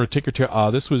genre.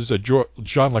 This was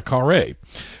John le Carré,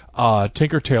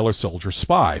 Tinker Tailor Soldier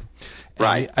Spy,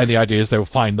 Right. And the idea is they will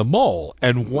find the mole.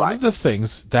 And one Right. of the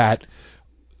things that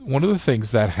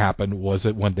happened was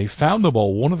that when they found the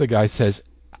mole, one of the guys says,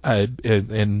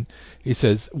 and he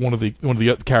says one of the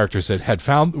other characters said had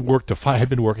been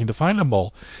working to find a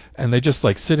mole, and they just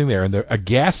like sitting there and they're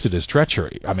aghast at his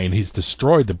treachery. He's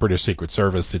destroyed the British Secret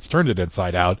Service. It's turned it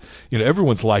inside out.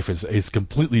 Everyone's life is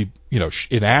completely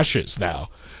in ashes now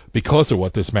because of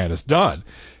what this man has done.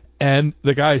 And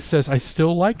the guy says, I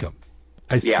still like him.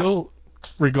 I still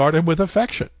regard him with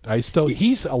affection.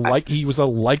 He was a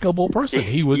likable person.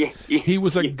 He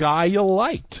was a guy you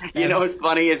liked. What's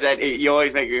funny is that you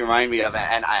always make me remind me of,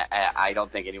 and I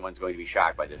don't think anyone's going to be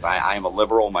shocked by this. I am a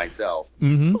liberal myself,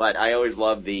 but I always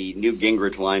loved the Newt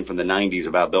Gingrich line from the 90s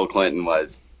about Bill Clinton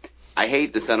was, I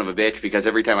hate the son of a bitch because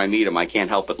every time I meet him, I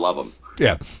can't help but love him.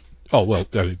 Yeah. Oh, well,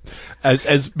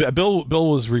 as Bill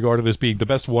was regarded as being the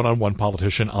best one-on-one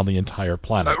politician on the entire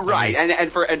planet. Right,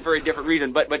 and for a different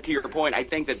reason. But to your point, I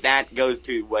think that goes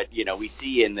to what we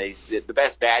see in the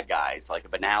best bad guys, like the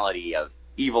banality of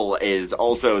evil is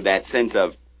also that sense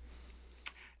of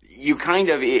you kind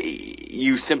of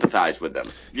you sympathize with them.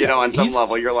 On some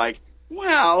level, you're like,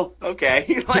 well, okay.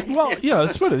 It's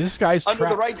funny. This guy's under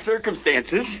the right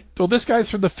circumstances. Well, this guy's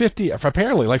from the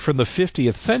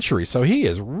 50th century, so he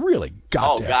is really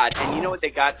goddamn. Oh God! And you know what they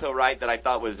got so right that I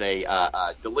thought was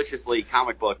a deliciously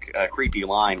comic book creepy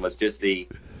line was just the,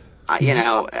 I'm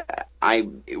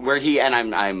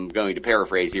going to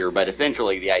paraphrase here, but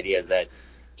essentially the idea is that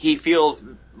he feels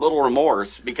little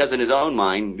remorse because in his own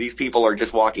mind these people are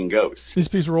just walking ghosts. These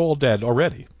people are all dead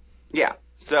already. Yeah.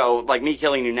 So, like me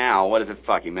killing you now, what does it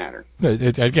fucking matter?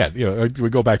 Again, we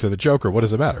go back to the Joker. What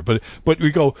does it matter? But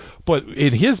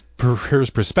in his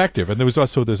perspective, and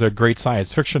there's a great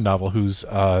science fiction novel who's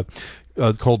called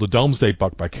The Domesday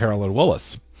Book by Carolyn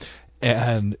Willis,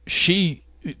 and she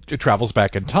travels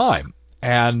back in time,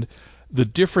 and the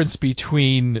difference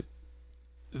between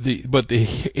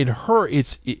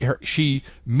she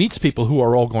meets people who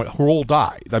all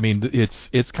die.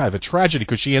 It's kind of a tragedy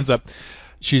because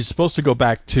she's supposed to go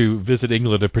back to visit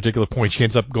England at a particular point. She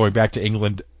ends up going back to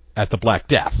England at the Black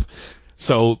Death.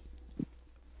 So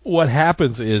what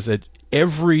happens is that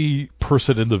every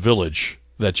person in the village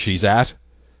that she's at,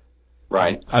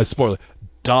 right, spoiler,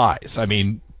 dies.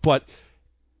 But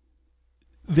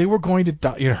they were going to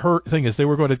die. Her thing is they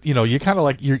were going to, you kind of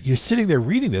like, you're sitting there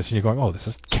reading this and you're going, oh, this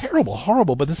is terrible,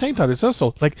 horrible. But at the same time, it's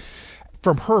also like,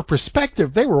 from her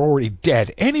perspective, they were already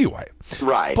dead anyway.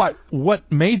 Right. But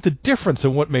what made the difference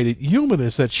and what made it human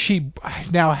is that she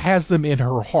now has them in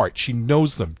her heart. She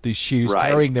knows them. She's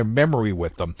carrying their memory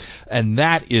with them. And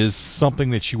that is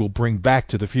something that she will bring back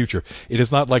to the future. It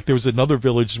is not like there was another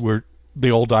village where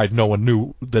they all died. No one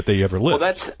knew that they ever lived.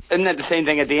 Well, isn't that the same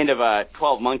thing at the end of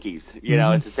 12 Monkeys?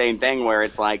 It's the same thing where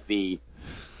it's like your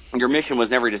mission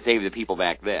was never to save the people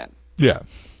back then. Yeah.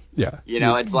 Yeah.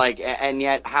 It's like, and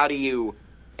yet, how do you,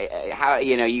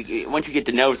 once you get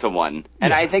to know someone,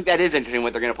 and I think that is interesting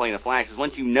what they're going to play in The Flash, is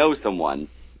once you know someone,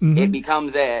 it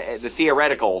becomes the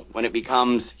theoretical when it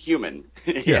becomes human.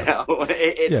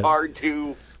 It's hard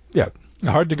to,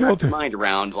 hard to wrap your mind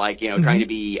around, trying to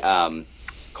be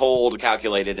cold,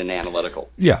 calculated, and analytical.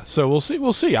 Yeah, so we'll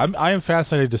see. I am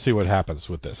fascinated to see what happens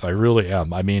with this. I really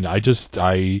am.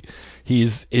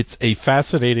 He's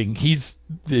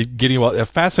getting a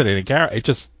fascinating character. It's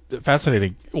just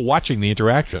fascinating watching the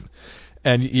interaction.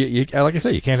 And you, like I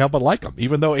say, you can't help but like him,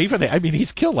 even though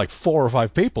he's killed like 4 or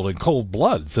 5 people in cold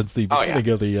blood since the beginning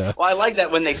of the. Well, I like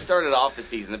that when they started off the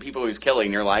season, the people he was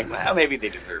killing, you're like, well, maybe they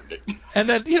deserved it. And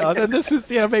then then this is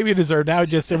maybe it deserved. Now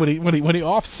just when he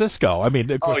off Cisco,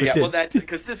 of course well, that's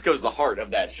because Cisco's the heart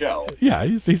of that show. Yeah,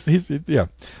 he's yeah.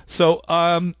 So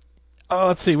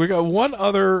let's see, we got one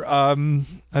other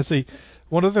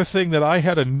one other thing that I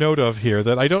had a note of here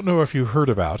that I don't know if you heard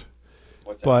about.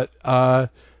 What's that?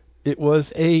 But it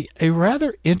was a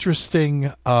rather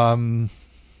interesting little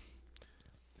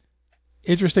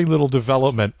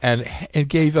development and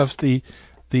gave us the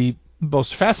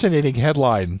most fascinating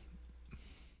headline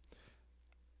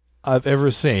I've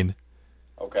ever seen.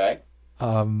 Okay.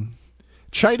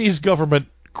 Chinese government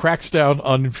cracks down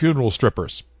on funeral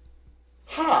strippers.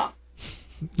 Huh.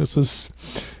 This is.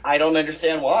 I don't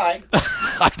understand why.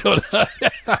 I don't know.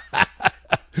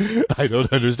 I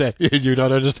don't understand. You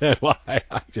don't understand why.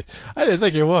 I didn't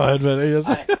think you would,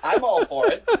 but I'm all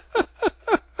for it.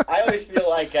 I always feel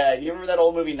like, you remember that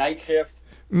old movie Night Shift?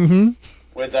 Mm-hmm.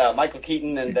 With Michael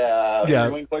Keaton and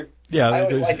Henry Winkler? Yeah. I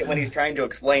always like it when he's trying to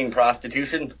explain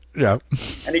prostitution. Yeah.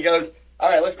 And he goes, all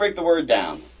right, let's break the word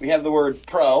down. We have the word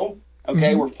pro.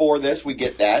 Okay, we're for this. We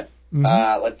get that.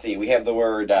 Let's see. We have the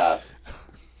word,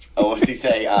 what's he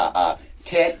say?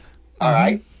 Tit. All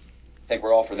right. I think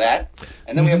we're all for that.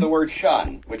 And then we have the word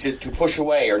shun, which is to push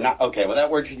away or not. Okay, well, that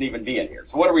word shouldn't even be in here.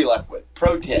 So what are we left with?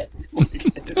 Pro tit.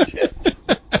 It's just...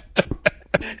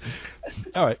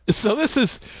 All right. So this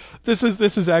is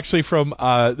actually from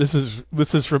this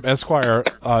is from Esquire.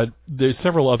 There's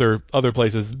several other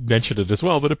places mentioned it as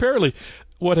well, but apparently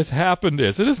what has happened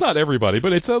is, and it's not everybody,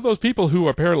 but it's those people who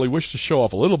apparently wish to show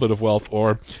off a little bit of wealth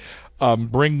or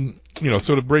bring people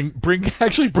to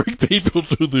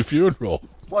the funeral.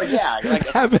 Well, yeah, like,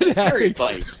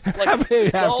 seriously, like it's a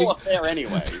dull affair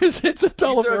anyway. It's a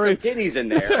dull affair. Throw some titties in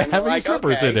there. And having like,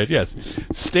 strippers in it, yes.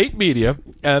 State media,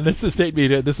 and this is state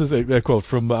media. This is a quote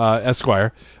from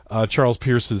Esquire, Charles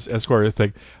Pierce's Esquire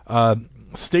thing.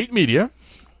 State media.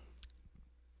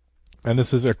 And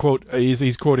this is a quote,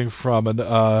 he's quoting from an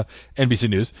NBC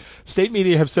News. State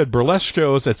media have said burlesque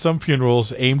shows at some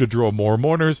funerals aim to draw more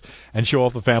mourners and show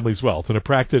off the family's wealth, in a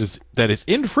practice that is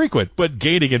infrequent but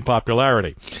gaining in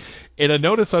popularity. In a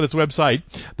notice on its website,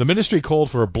 the ministry called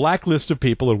for a blacklist of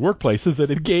people in workplaces that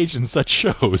engage in such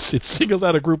shows. It singled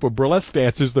out a group of burlesque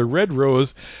dancers, the Red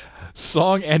Rose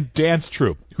Song and Dance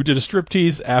Troupe, who did a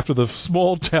striptease after the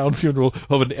small-town funeral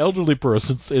of an elderly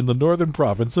person in the northern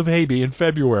province of Hebei in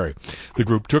February. The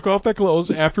group took off their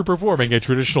clothes after performing a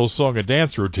traditional song and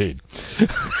dance routine.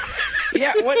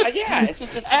 Yeah, it's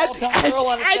just a small-town girl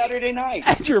on a Saturday night.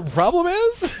 And your problem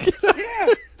is?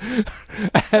 Yeah.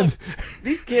 And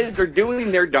these kids are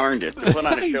doing their darndest to put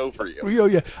on a show for you.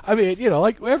 Yeah. I mean,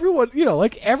 everyone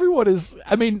is,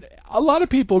 I mean, a lot of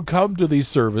people come to these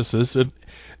services and,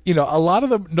 a lot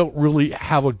of them don't really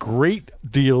have a great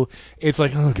deal. It's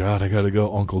like, oh God, I got to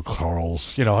go Uncle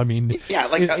Carl's. I mean, yeah,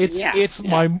 like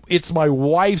it's my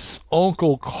wife's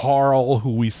Uncle Carl,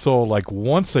 who we saw like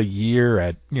once a year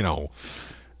at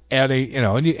and he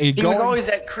was always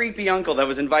that creepy uncle that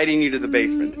was inviting you to the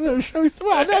basement. Well,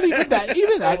 not even that.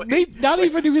 Not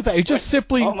even that. He just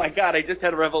simply. Oh my God! I just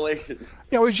had a revelation.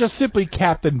 He was just simply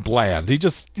Captain Bland. He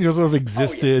just sort of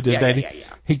existed, and then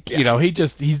he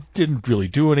didn't really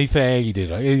do anything.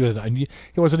 He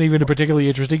wasn't even a particularly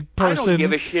interesting person. I don't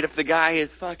give a shit if the guy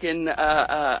is fucking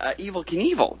Evel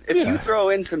Knievel. If you throw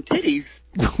in some titties,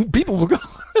 people will go.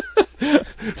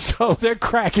 So they're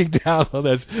cracking down on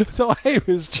this. So I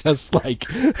was just like,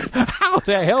 how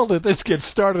the hell did this get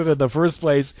started in the first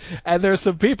place? And there's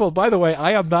some people, by the way,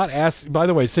 I am not asking, by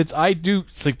the way, since I do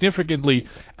significantly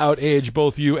outage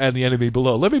both you and the enemy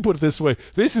below, let me put it this way.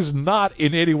 This is not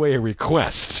in any way a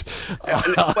request.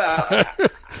 I'm going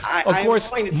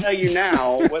to tell you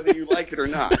now whether you like it or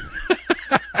not.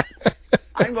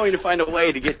 I'm going to find a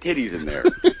way to get titties in there.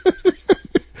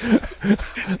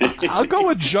 I'll go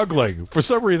with juggling. For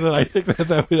some reason, I think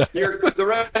that would.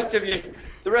 The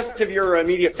rest of your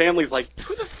immediate family's like,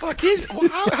 who the fuck is? Well,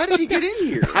 how did he get in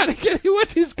here?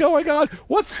 What is going on?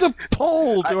 What's the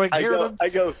pole doing here? I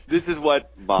go. This is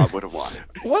what Bob would have wanted.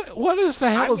 What is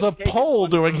the hell is a pole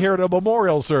doing here at a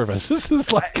memorial service? This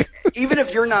is like. Even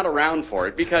if you're not around for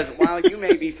it, because while you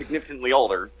may be significantly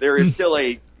older, there is still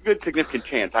a good significant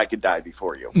chance I could die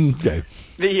before you. Okay.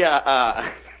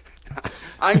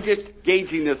 I'm just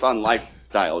gauging this on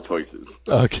lifestyle choices.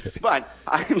 Okay. But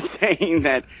I'm saying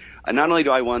that not only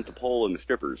do I want the pole and the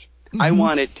strippers, I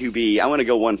want to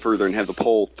go one further and have the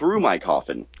pole through my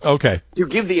coffin. Okay. To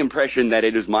give the impression that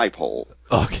it is my pole.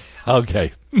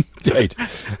 Okay. Great.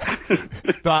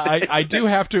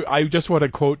 I just want to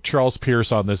quote Charles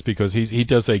Pierce on this because he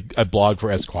does a blog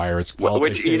for Esquire. It's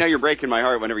which, you're breaking my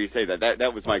heart whenever you say that.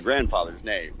 That was my grandfather's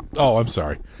name. Oh, I'm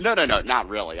sorry. No, not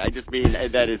really. I just mean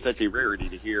that is such a rarity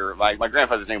to hear. My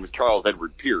grandfather's name was Charles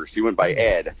Edward Pierce. He went by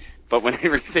Ed. But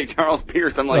whenever you say Charles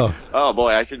Pierce, I'm like, oh boy,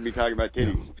 I shouldn't be talking about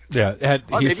titties. Yeah. And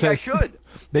maybe I should.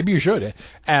 Maybe you should.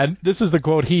 And this is the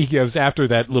quote he gives after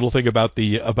that little thing about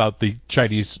the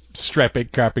Chinese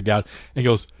crapping down. And he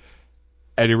goes,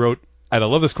 and he wrote, and I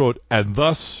love this quote, and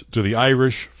thus do the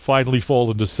Irish finally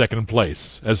fall into second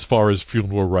place as far as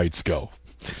funeral rites go.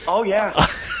 Oh, yeah.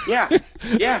 Yeah,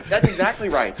 that's exactly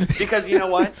right. Because you know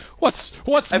what? What's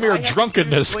mere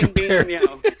drunkenness compared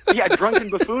drunken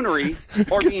buffoonery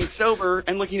or being sober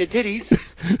and looking at titties.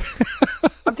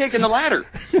 I'm taking the latter.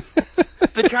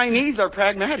 The Chinese are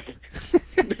pragmatic.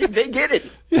 They get it.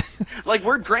 Like,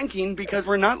 we're drinking because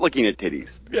we're not looking at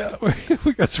titties. Yeah,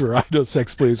 because I know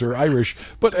sex plays are Irish,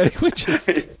 but anyway,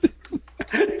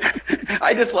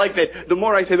 I just like that the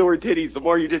more I say the word titties, the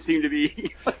more you just seem to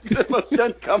be like the most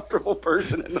uncomfortable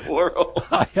person in the world.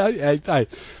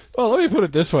 Well, let me put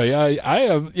it this way. I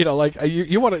am, like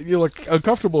you want to, you look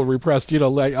uncomfortable, repressed.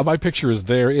 Like my picture is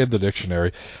there in the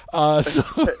dictionary. So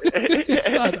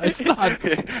it's not.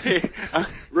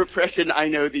 Repression, I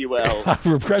know thee well.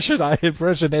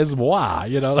 Repression is moi.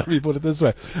 Let me put it this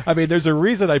way. I mean, there's a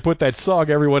reason I put that song.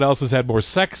 Everyone else has had more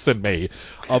sex than me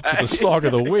up to the song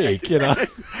of the week. You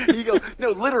go,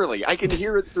 no, literally, I can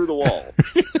hear it through the wall.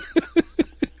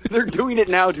 They're doing it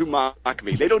now to mock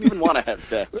me. They don't even want to have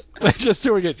sex. They're just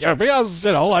doing it, because,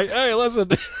 like, hey,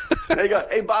 listen. They go,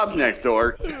 hey, Bob's next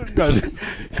door. Put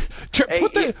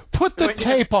the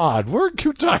tape on. We're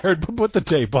too tired, but put the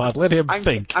tape on. Let him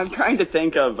think. I'm trying to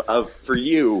think of for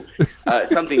you,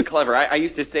 something clever. I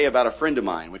used to say about a friend of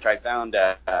mine, which I found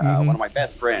one of my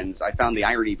best friends. I found the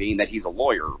irony being that he's a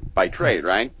lawyer by trade,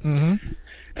 right? Mm-hmm.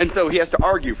 And so he has to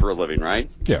argue for a living, right?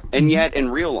 Yeah. And yet, in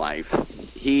real life,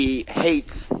 he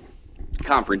hates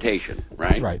confrontation,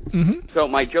 right? Right. Mm-hmm. So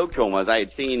my joke to him was I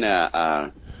had seen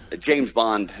a James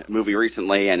Bond movie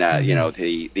recently, and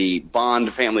the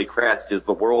Bond family crest is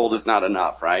 "The world is not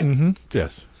enough," right? Mm-hmm.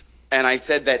 Yes. And I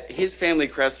said that his family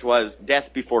crest was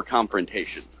 "death before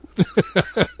confrontation."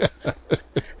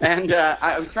 And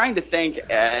I was trying to think.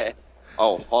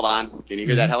 Hold on. Can you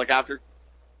hear that helicopter?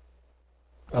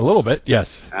 A little bit,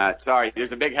 yes. Sorry,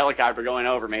 there's a big helicopter going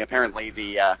over me. Apparently,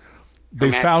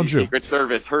 they found you. Secret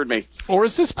Service heard me. Or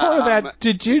is this part of that?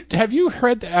 Have you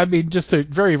heard? I mean, just to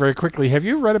very, very quickly, have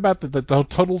you read about the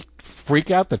total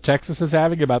freak out that Texas is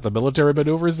having about the military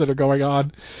maneuvers that are going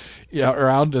on,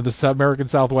 around in the American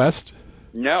Southwest?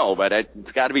 No, but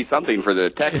it's got to be something for the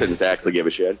Texans to actually give a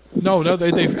shit. No,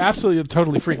 they've absolutely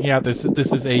totally freaking out. This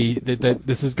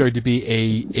is going to be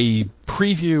a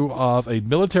preview of a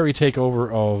military takeover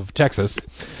of Texas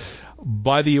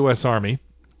by the U.S. Army.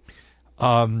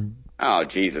 Oh,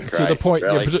 Jesus Christ! To the point,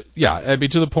 really?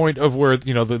 to the point of where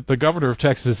the governor of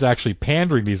Texas is actually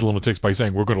pandering these lunatics by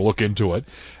saying we're going to look into it,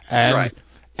 and. Right.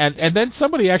 And then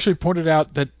somebody actually pointed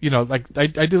out that I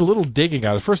did a little digging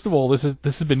on it. First of all, this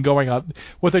has been going on.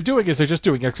 What they're doing is they're just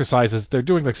doing exercises. They're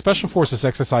doing like special forces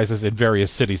exercises in various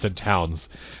cities and towns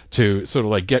to sort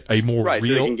of like get a more real.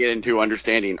 So they can get into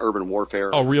understanding urban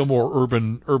warfare. A real more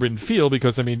urban feel,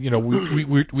 because I mean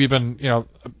we've been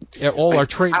all our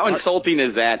training. How insulting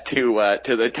is that to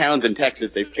the towns in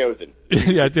Texas they've chosen?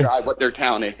 Yeah, describe what their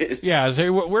town is. Yeah,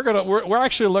 so we're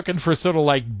actually looking for sort of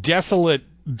like desolate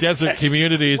desert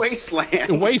communities,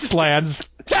 wastelands,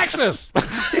 Texas.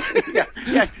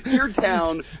 yeah, your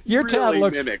town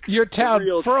mimics your town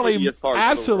really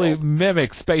absolutely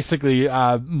mimics basically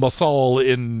Mosul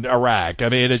in Iraq. I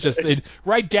mean, it's just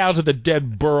right down to the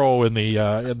dead burrow in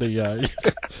the.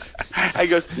 He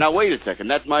goes, now wait a second,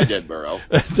 that's my dead burrow.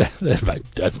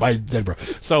 That's my dead burrow.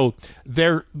 So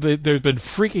they've been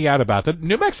freaking out about that.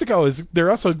 New Mexico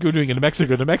they're also doing it in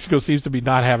Mexico. New Mexico seems to be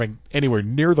not having anywhere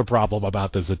near the problem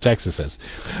about this that Texas is.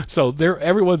 So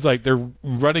everyone's like they're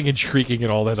running and shrieking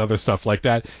and all that other stuff like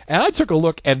that. And I took a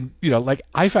look and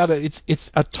I found that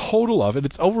it's a total of, and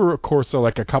it's over a course of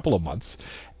like a couple of months,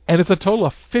 and it's a total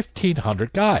of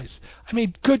 1,500 guys. I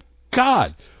mean, good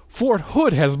God. Fort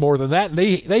Hood has more than that, and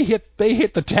they hit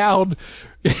the town.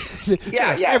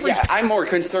 Yeah. I'm more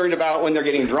concerned about when they're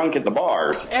getting drunk at the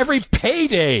bars. Every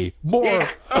payday, more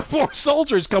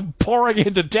soldiers come pouring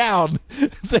into town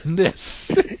than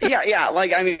this. Yeah.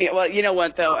 Like, I mean, well, you know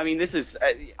what though? I mean, this is.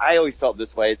 I always felt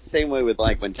this way. It's the same way with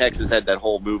like when Texas had that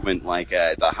whole movement, like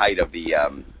at the height of the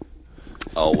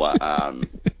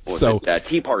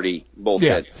Tea Party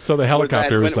bullshit. Yeah. So the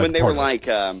helicopter was when they were like.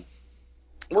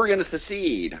 We're going to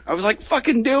secede. I was like,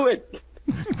 fucking do it.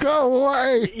 Go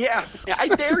away. Yeah, I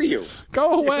dare you.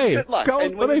 Go away. Good luck.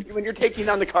 When you're taking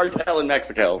on the cartel in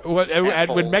Mexico.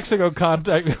 When Mexico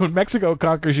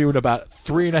conquers you in about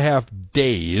 3.5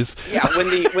 days. Yeah, when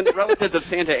the relatives of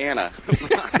Santa Anna.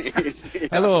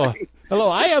 Hello.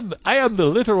 I am the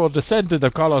literal descendant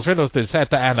of Carlos Reynolds de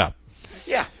Santa Anna.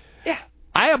 Yeah.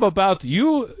 I am about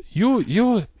you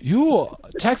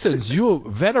Texans. You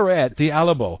venerate the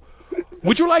Alamo.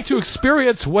 Would you like to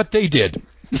experience what they did?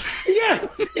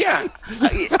 Yeah.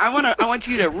 I want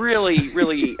you to really,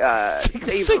 really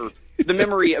savor the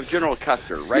memory of General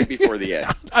Custer right before the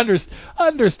end.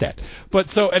 Understand. But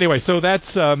so anyway, so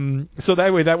that's so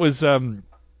that way that was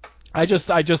I just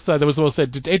thought that was the most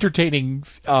entertaining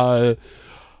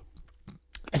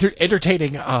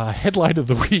headline of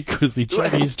the week was the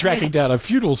Chinese tracking down a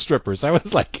funeral strippers. I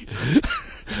was like.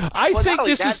 I Well, not think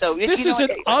only this that, is though, this you is know,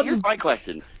 an here's my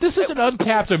question. this is an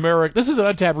untapped America. This is an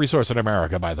untapped resource in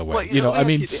America, by the way. Well, You know, let I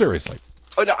me ask mean, you- seriously.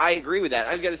 Oh no, I agree with that.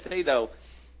 I was gonna say though,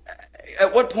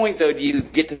 at what point though do you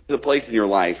get to the place in your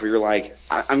life where you're like,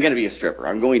 I'm gonna be a stripper.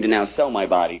 I'm going to now sell my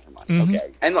body for money. Mm-hmm.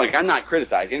 Okay. And look, I'm not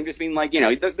criticizing. I'm just being like, you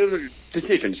know, those are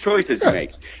decisions, choices you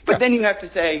make. But then you have to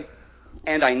say,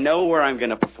 and I know where I'm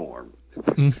gonna perform.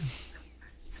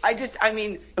 I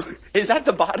mean, is that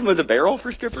the bottom of the barrel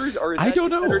for strippers, or is that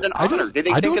considered an honor? Do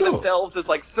they think of themselves as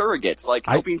like surrogates, like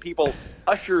helping people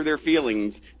usher their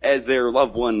feelings as their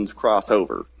loved ones cross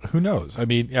over? Who knows? I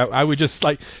mean, I would just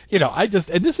like, and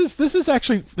this is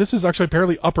actually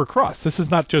apparently upper crust. This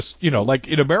is not just, like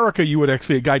in America, you would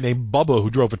actually a guy named Bubba who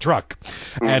drove a truck,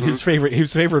 and his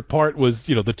favorite part was,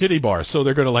 the titty bar. So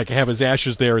they're going to like have his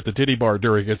ashes there at the titty bar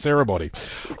during a ceremony.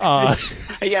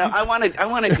 Yeah, I want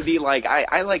it to be like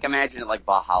I like imagine it like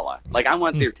Valhalla. Like I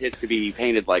want their tits to be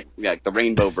painted like the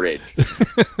Rainbow Bridge.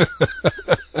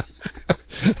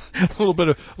 A little bit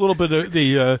of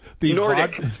the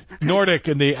Nordic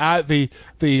and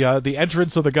the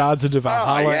entrance of the gods into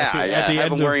Valhalla. Oh, at the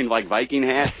end of wearing like Viking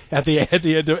hats at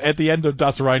the end of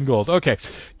Das Rheingold. Okay,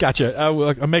 gotcha.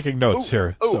 I'm making notes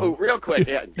here. Real quick.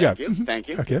 Yeah, thank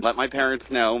you. Okay. Let my parents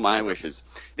know my wishes.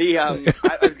 I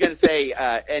was going to say,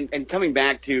 and coming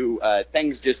back to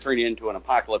things just turning into an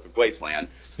apocalyptic wasteland.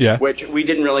 Yeah. Which we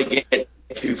didn't really get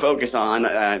to focus on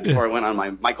before I went on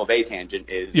my Michael Bay tangent.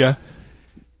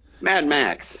 Mad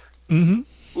Max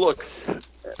looks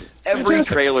every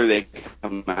Fantastic. trailer they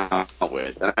come out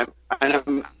with,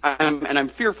 and I'm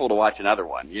fearful to watch another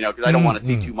one, because I don't want to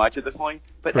see too much at this point.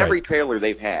 But every trailer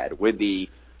they've had with the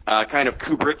kind of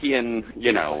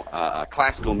Kubrickian,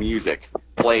 classical music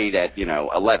played at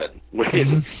 11, with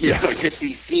just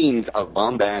these scenes of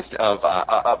bombast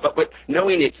but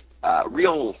knowing it's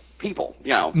real people,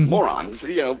 morons,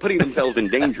 putting themselves in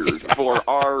danger for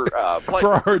our pleasure.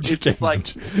 For our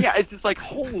entertainment. It's just like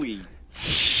holy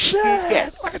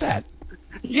shit! Look at that.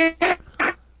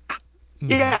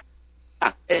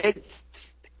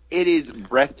 It is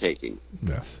breathtaking.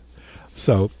 Yes.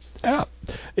 So,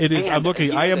 it is. I am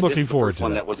looking forward to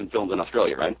one that. That wasn't filmed in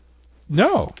Australia, right?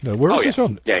 No. Where was this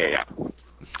filmed? Yeah.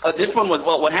 This one was.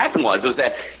 Well, what happened was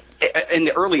that in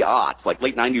the early aughts, like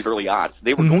late 90s, early aughts,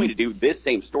 they were going to do this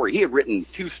same story. He had written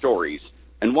two stories,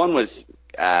 and one was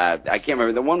I can't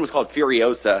remember. The one was called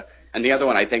Furiosa, and the other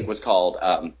one I think was called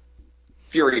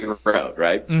Fury Road,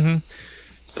 right? Mm-hmm.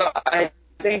 So I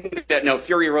think that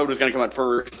Fury Road was going to come out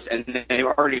first, and they've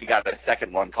already got a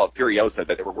second one called Furiosa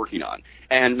that they were working on,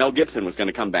 and Mel Gibson was going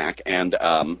to come back and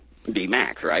be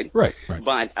Max, right? Right.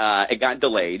 But it got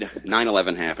delayed.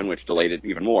 9/11 happened, which delayed it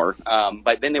even more.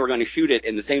 But then they were going to shoot it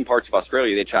in the same parts of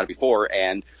Australia they'd shot it before,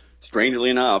 and strangely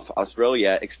enough,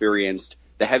 Australia experienced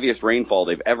the heaviest rainfall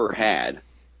they've ever had.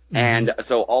 And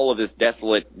so all of this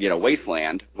desolate,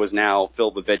 wasteland was now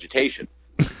filled with vegetation.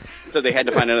 So they had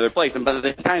to find another place. And by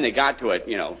the time they got to it,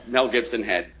 Mel Gibson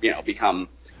had, become,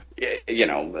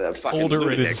 a fucking older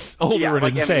lunatic.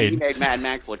 and insane. He made Mad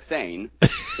Max look sane,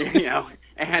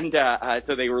 And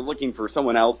so they were looking for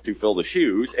someone else to fill the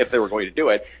shoes if they were going to do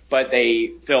it. But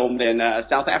they filmed in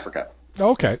South Africa.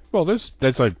 Okay. Well,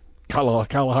 that's like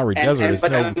Kalahari Desert.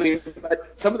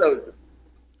 But some of those.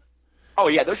 Oh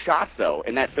yeah, those shots though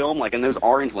in that film, like in those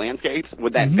orange landscapes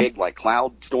with that big like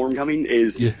cloud storm coming,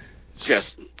 is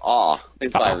just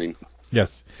awe-inspiring.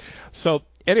 Yes. So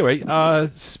anyway,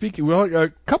 speaking, a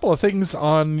couple of things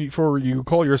for you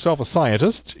call yourself a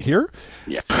scientist here.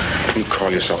 Yeah. You call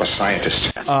yourself a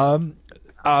scientist.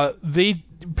 They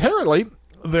apparently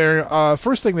their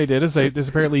first thing they did is they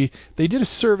did a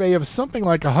survey of something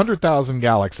like 100,000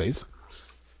 galaxies.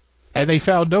 And they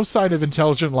found no sign of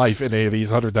intelligent life in any of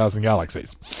these 100,000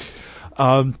 galaxies.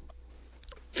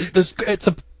 It's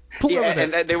a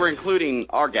and they were including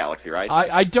our galaxy, right?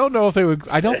 I don't know if they would.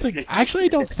 I don't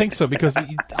think so, because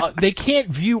they can't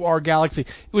view our galaxy.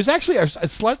 It was actually a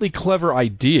slightly clever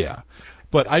idea,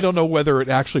 but I don't know whether it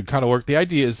actually kind of worked. The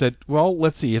idea is that, well,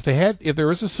 let's see, if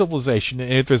there is a civilization,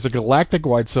 and if there's a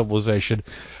galactic-wide civilization,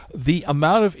 the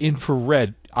amount of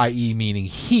infrared, i.e. meaning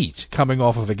heat, coming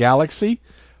off of a galaxy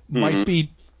might be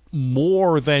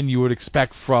more than you would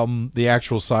expect from the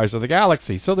actual size of the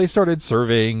galaxy. So they started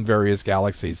surveying various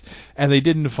galaxies, and they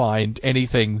didn't find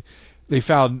anything. They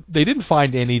didn't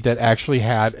find any that actually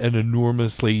had an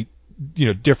enormously,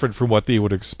 different from what they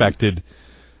would have expected.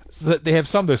 So they have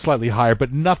some that are slightly higher,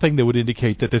 but nothing that would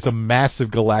indicate that there's a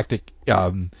massive galactic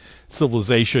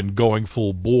civilization going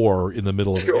full bore in the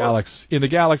middle of the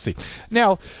galaxy.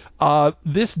 Now,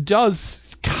 this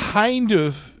does kind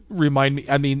of remind me.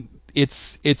 I mean,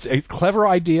 it's a clever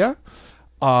idea.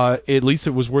 At least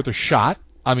it was worth a shot.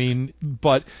 I mean,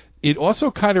 but it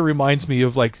also kind of reminds me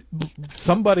of like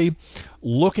somebody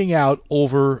looking out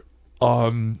over,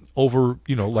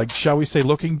 like, shall we say,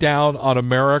 looking down on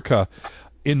America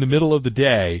in the middle of the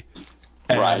day,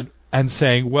 Right. and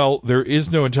saying, well, there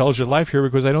is no intelligent life here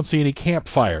because I don't see any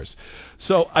campfires.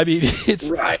 So, I mean, it's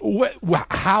Right. what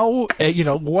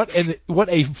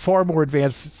a far more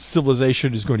advanced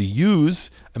civilization is going to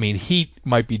use. I mean, heat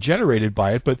might be generated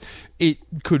by it, but it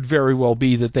could very well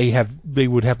be that they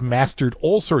would have mastered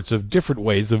all sorts of different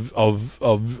ways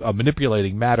of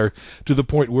manipulating matter to the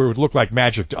point where it would look like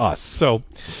magic to us. So,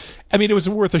 I mean, it was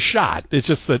worth a shot. It's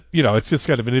just that, it's just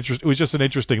kind of it was just an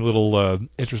interesting little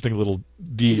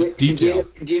detail.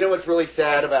 Do you know what's really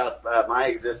sad about my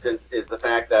existence is the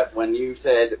fact that when you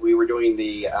said we were doing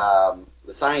the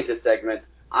scientist segment,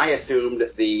 I assumed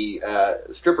the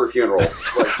stripper funeral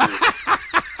was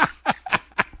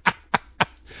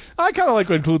I kind of like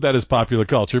to include that as popular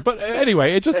culture, but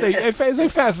anyway, it's just it's a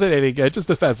fascinating, just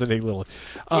a fascinating little.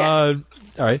 All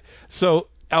right, so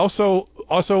also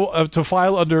to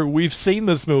file under, we've seen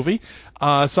this movie.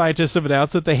 Scientists have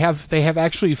announced that they have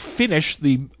actually finished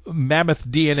the mammoth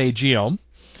DNA genome,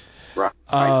 right.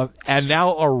 and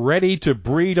now are ready to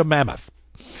breed a mammoth.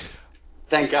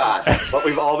 Thank God. What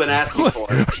we've all been asking for.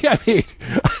 Yeah,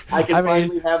 I can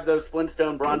finally have those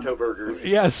Flintstone Bronto burgers.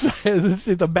 Yes,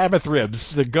 the mammoth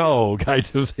ribs, the go kind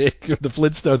of thing. The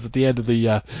Flintstones at the end of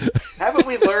the. Haven't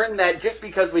we learned that just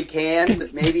because we can,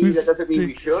 maybe that doesn't mean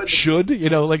we should?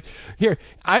 Like here,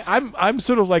 I'm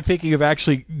sort of like thinking of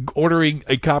actually ordering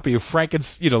a copy of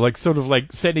Frankenstein. Like sort of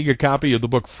like sending a copy of the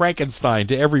book Frankenstein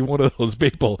to every one of those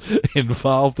people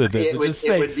involved in this.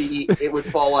 It would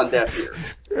fall on deaf ears.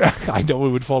 I know it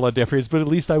would fall on deaf ears, but at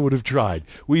least I would have tried.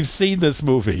 We've seen this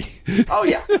movie. Oh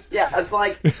yeah. It's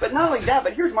like, but not only that.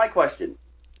 But here's my question: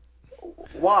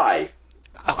 why?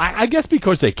 I guess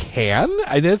because they can.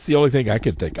 That's the only thing I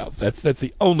can think of. That's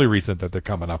the only reason that they're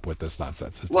coming up with this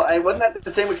nonsense. Well, and wasn't that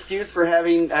the same excuse for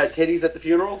having titties at the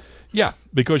funeral? Yeah,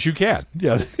 because you can.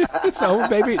 Yeah. So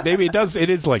maybe it does. It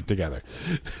is linked together.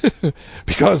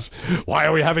 Because why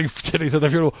are we having titties at the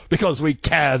funeral? Because we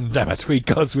can. Damn it.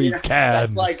 Because we can.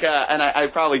 That's like, and I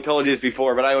probably told you this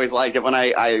before, but I always liked it when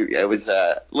I was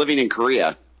living in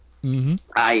Korea. Mm-hmm.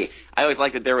 I always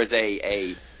liked that there was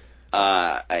a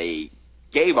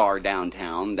gay bar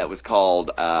downtown that was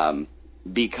called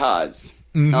Because.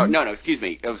 Mm-hmm. No, excuse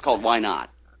me. It was called Why Not.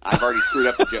 I've already screwed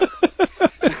up the joke.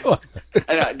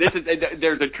 And,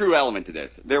 there's a true element to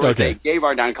this. There was a gay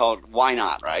bar down called Why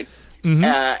Not, right? Mm-hmm.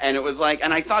 And it was like,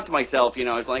 and I thought to myself,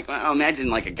 I was like, well, imagine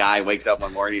like a guy wakes up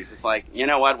one morning, he's just like, you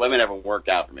know what, women haven't worked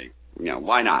out for me.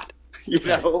 Why not?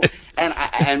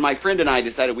 And my friend and I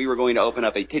decided we were going to open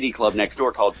up a titty club next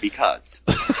door called Because.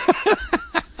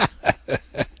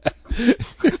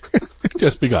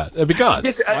 Just because.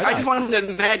 Because. I just wanted to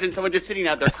imagine someone just sitting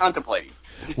out there contemplating.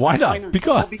 Why not? Because.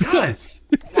 Well, because.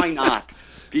 Why not?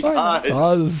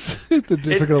 Because.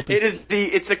 It's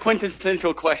the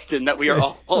quintessential question that we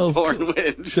are all torn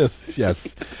with.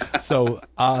 Yes. So,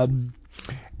 and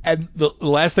the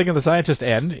last thing on the scientist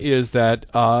end is that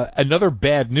another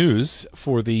bad news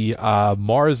for the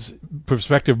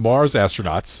prospective Mars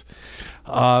astronauts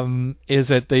is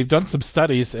that they've done some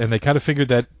studies and they kind of figured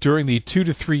that during the 2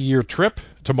 to 3 year trip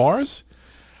to Mars,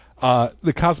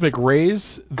 the cosmic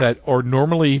rays that are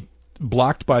normally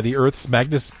blocked by the Earth's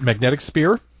magnetic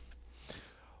sphere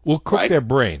will cook their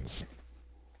brains.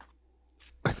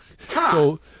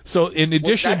 Huh. So in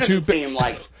addition that doesn't seem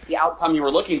like the outcome you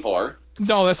were looking for.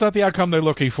 No, that's not the outcome they're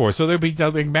looking for. So they're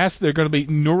going to be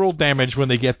neural damage when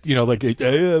they get,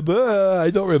 I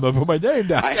don't remember my name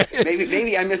now.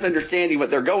 Maybe I'm misunderstanding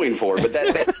what they're going for, but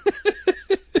that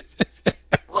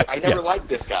look, I never liked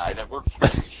this guy. That we're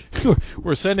friends.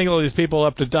 We're sending all these people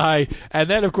up to die, and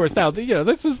then of course now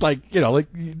this is like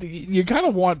you kind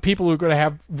of want people who are going to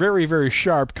have very, very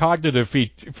sharp cognitive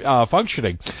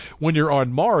functioning when you're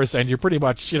on Mars, and you're pretty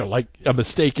much like a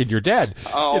mistake and you're dead.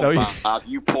 Oh, Bob,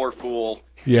 you poor fool.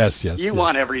 Yes. You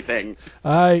want everything.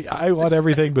 I want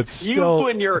everything, but still. You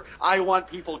and your I want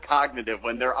people cognitive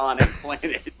when they're on a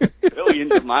planet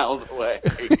billions of miles away.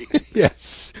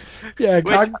 Yes. Yeah.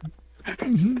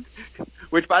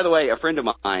 Which, by the way, a friend of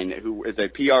mine who is a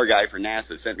PR guy for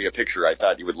NASA sent me a picture I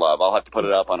thought you would love. I'll have to put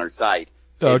it up on our site.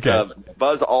 Okay. It's of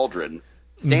Buzz Aldrin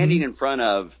standing in front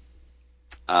of,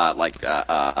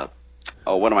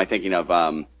 what am I thinking of?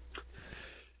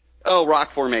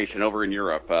 Rock formation over in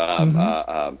Europe.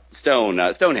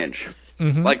 Stonehenge.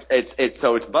 Mm-hmm. Like it's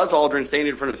Buzz Aldrin standing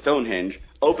in front of Stonehenge,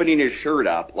 opening his shirt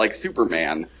up like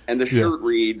Superman, and the shirt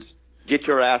reads, "Get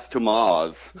your ass to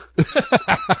Mars."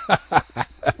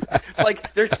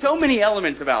 Like, there's so many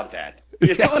elements about that.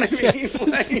 You know what I mean? Yes.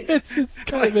 Like, It's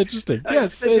kind of interesting.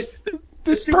 Yes.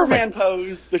 The Superman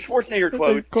pose, the Schwarzenegger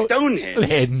quote,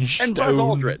 Stonehenge, and Buzz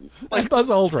Aldrin. And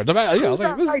Buzz Aldrin.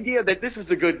 The idea that this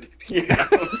was a good,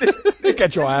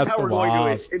 get your ass is how to we're Mars.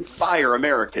 going to inspire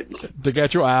Americans. To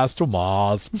get your ass to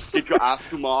Mars. Get your ass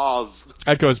to Mars.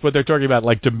 That goes, but they're talking about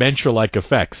like dementia-like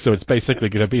effects, so it's basically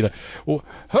going to be who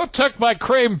took my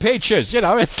cream peaches?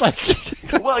 It's like.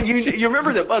 Well, you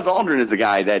remember that Buzz Aldrin is a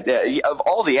guy that of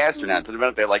all the astronauts that have been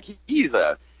up there, like he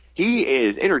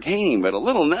is entertaining but a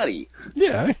little nutty.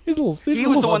 Yeah, he was the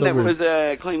one that was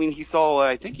claiming he saw.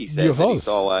 I think he said that he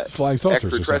saw flying saucers,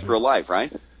 extraterrestrial life,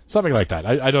 right? Something like that.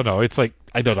 I don't know. It's like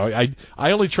I don't know.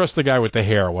 I only trust the guy with the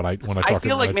hair when I talk. I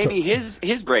feel like maybe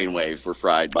his brain waves were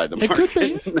fried by the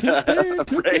Martian. It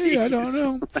could be. I don't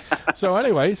know. So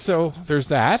anyway, there's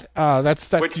that.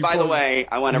 That's which, by the way,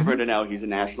 I want everyone to know he's a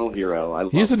national hero.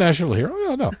 He's a national hero.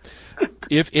 I don't know.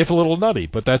 If a little nutty,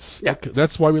 but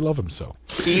that's why we love him so.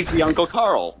 He's the Uncle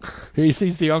Carl. He's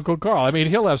the Uncle Carl. I mean,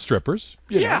 he'll have strippers.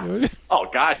 Yeah. Oh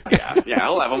God, yeah.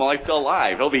 He'll have them while he's still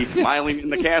alive. He'll be smiling in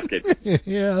the casket.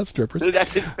 Yeah, strippers.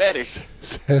 That's his fetish.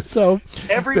 So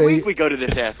every week we go to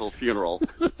this asshole's funeral.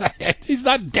 He's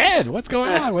not dead. What's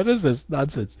going on? What is this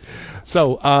nonsense?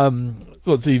 So,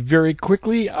 let's see very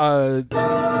quickly.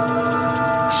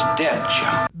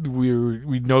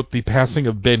 We note the passing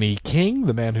of Benny King,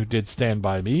 the man who did Stand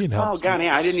By Me. And oh, God,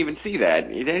 I didn't even see that.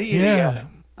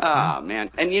 Oh, man.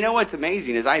 And you know what's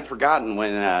amazing is I had forgotten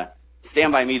when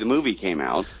Stand By Me, the movie, came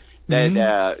out,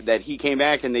 that he came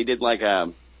back and they did like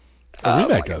a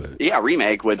remake of it. Yeah,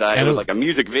 remake with it was like a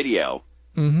music video.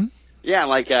 Mm-hmm.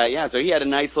 Yeah, so he had a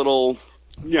nice little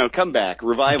comeback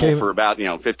revival for about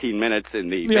 15 minutes in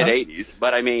the mid 80s.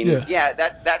 But I mean,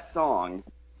 that song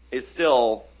is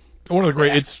still one of the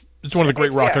great. It's one of the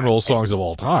great rock and roll songs of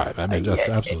all time. I mean, just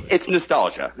absolutely. It's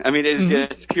nostalgia. I mean, it's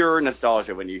just pure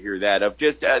nostalgia when you hear that of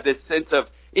just this sense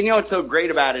of. What's so great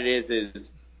about it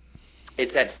is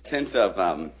it's that sense of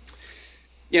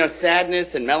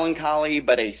sadness and melancholy,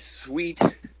 but a sweet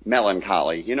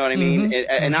melancholy. You know what I mean?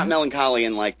 And not melancholy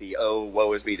in like the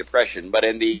woe is me depression, but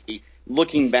in the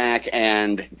looking back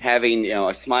and having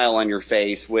a smile on your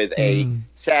face with a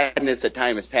sadness that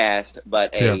time has passed,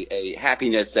 but a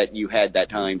happiness that you had that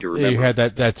time to remember. You had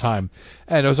that time,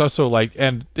 and it was also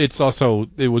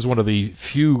it was one of the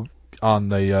few on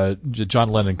the John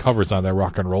Lennon covers on that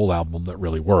rock and roll album that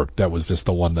really worked. That was just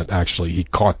the one that actually he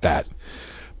caught that.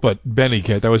 But Benny,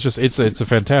 that was just it's a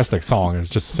fantastic song. It's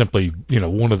just simply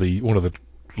one of the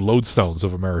lodestones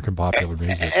of American popular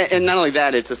music. And not only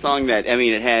that, it's a song that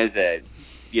it has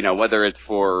whether it's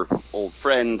for old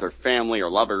friends or family or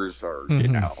lovers or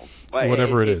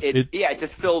whatever it is. It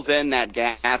just fills in that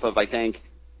gap of I think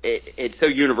it's so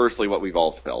universally what we've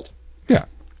all felt. Yeah.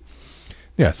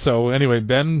 So anyway,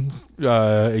 Ben,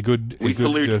 we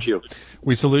salute you.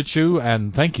 We salute you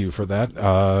and thank you for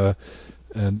that.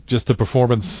 And just the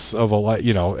performance of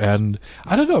and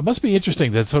I don't know, it must be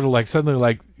interesting that sort of like suddenly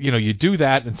like, you do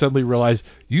that and suddenly realize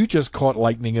you just caught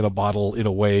lightning in a bottle in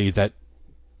a way that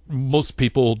most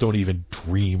people don't even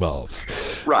dream of.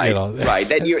 Right, right.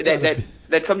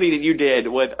 That's something that you did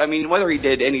with, whether he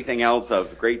did anything else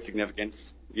of great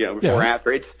significance, before or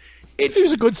after, he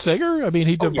was a good singer. He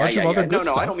did a bunch of other good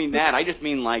stuff. No, I don't mean that. I just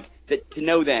mean like to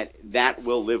know that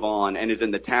will live on and is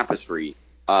in the tapestry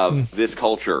of this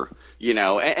culture,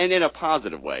 and in a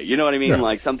positive way. You know what I mean? Yeah.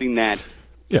 Like something that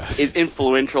is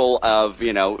influential of,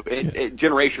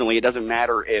 generationally. It doesn't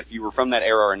matter if you were from that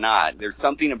era or not. There's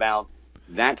something about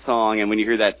that song, and when you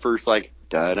hear that first, like,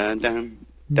 da-dun-dun,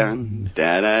 dun,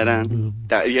 da-da-dun,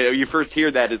 da, you first hear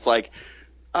that, it's like,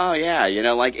 oh, yeah,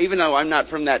 like, even though I'm not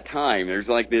from that time, there's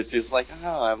like this, just like,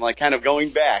 oh, I'm like kind of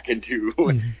going back into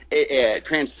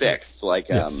transfixed. Like,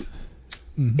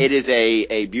 it is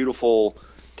a beautiful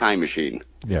time machine.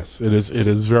 Yes, it is. It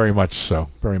is very much so.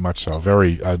 Very much so.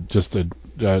 Very just a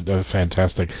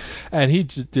fantastic. And he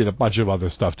just did a bunch of other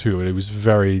stuff too. And he was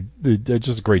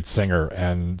just a great singer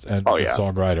and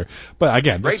songwriter. But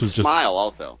again, great this was just smile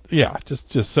also. Yeah,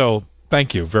 just so.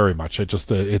 Thank you very much. It's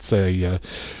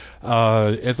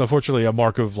unfortunately a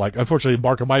mark of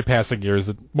my passing years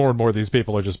that more and more of these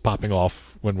people are just popping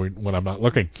off when I'm not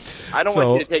looking. I don't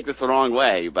want you to take this the wrong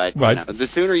way, but the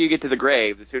sooner you get to the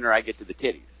grave, the sooner I get to the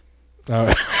titties.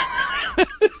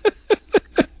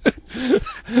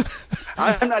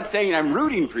 I'm not saying I'm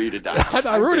rooting for you to die. I'm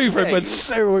not rooting for it,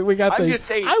 but we got I'm just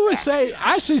saying. I would say,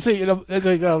 actually,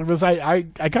 I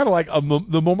kind of like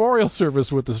the memorial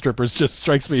service with the strippers just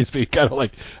strikes me as being kind of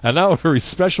like, and now a very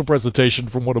special presentation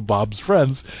from one of Bob's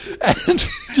friends, and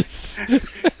just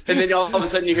And then all of a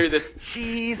sudden you hear this,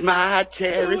 she's my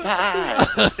cherry pie.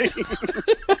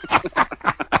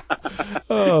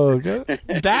 Oh, God.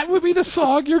 That would be the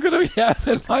song you're going to have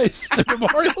at my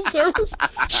memorial service?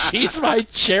 She's my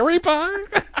cherry pie?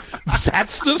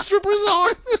 That's the stripper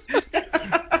song?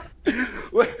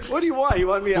 What do you want? You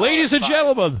want me to... Ladies and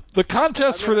gentlemen, the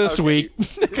contest for this week...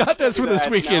 The contest for this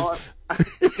week is...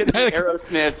 It's going to be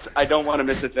Aerosmith's I Don't Want to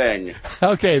Miss a Thing.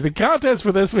 Okay, the contest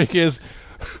for this week is...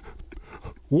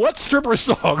 What stripper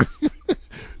song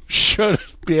should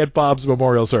be at Bob's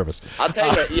memorial service? I'll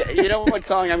tell you, you know what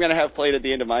song I'm going to have played at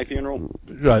the end of my funeral?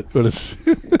 Right, what is...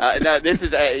 No, this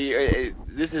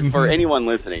is for anyone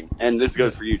listening, and this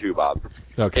goes for you too, Bob.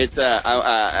 Okay. It's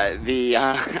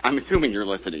I'm assuming you're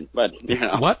listening, but you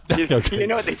know what? Okay. You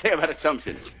know what they say about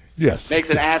assumptions. Yes. Makes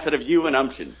an ass out of you and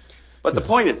umption. But the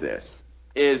point is this: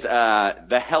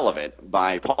 The Hell of It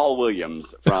by Paul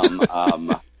Williams from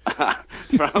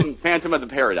from Phantom of the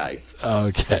Paradise.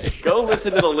 Okay. Go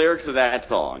listen to the lyrics of that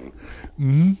song,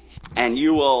 and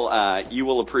you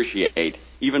will appreciate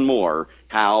even more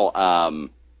how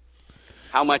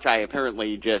much I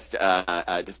apparently just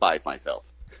despise myself.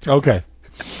 Okay.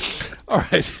 All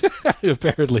right.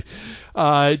 Apparently.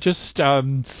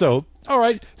 So all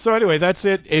right. So anyway, that's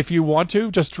it. If you want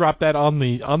to, just drop that on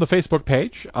the Facebook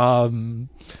page.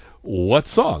 What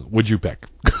song would you pick?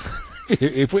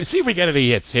 If we see if we get any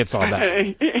hits on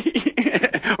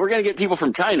that. We're gonna get people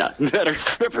from China that are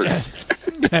strippers.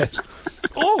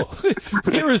 Oh,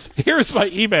 here's my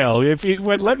email. If you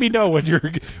let me know when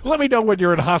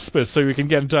you're in hospice, so you can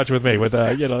get in touch with me with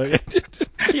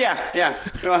Yeah.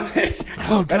 Well,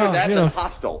 oh, better God, that than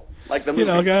hostile, like the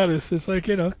movie. God, it's like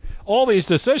all these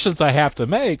decisions I have to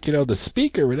make. The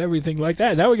speaker and everything like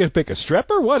that. Now we got to pick a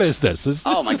stripper. What is this?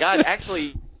 Oh my God!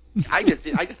 Actually, I just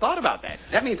thought about that.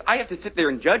 That means I have to sit there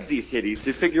and judge these cities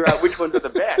to figure out which ones are the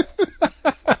best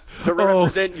to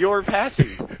represent your passing.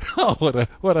 Oh,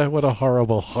 what a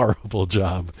horrible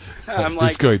job! I'm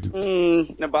like, no,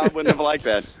 Bob wouldn't have liked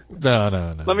that.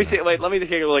 No. Let me see. Wait, let me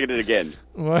take a look at it again.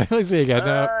 Let me see again.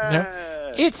 No.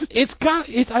 It's got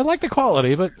it. I like the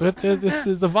quality, but this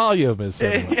is the volume is.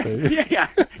 Yeah.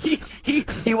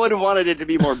 He would have wanted it to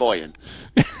be more buoyant.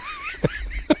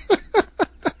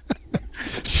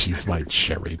 She's my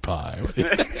cherry pie.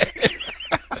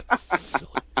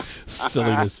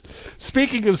 Silliness.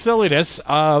 Speaking of silliness,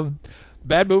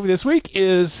 bad movie this week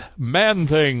is Man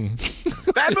Thing.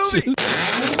 Bad movie.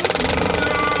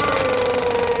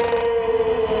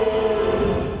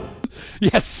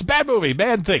 Yes, bad movie,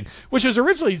 Man Thing, which was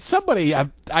originally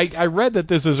I read that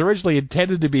this was originally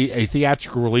intended to be a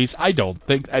theatrical release. I don't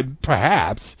think,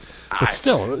 perhaps, but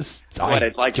still, it was.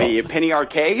 The Penny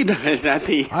Arcade? Is that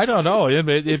the? I don't know.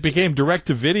 It became direct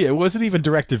to video. It wasn't even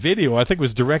direct to video. I think it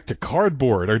was direct to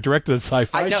cardboard or direct to the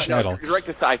Sci-Fi channel. No, direct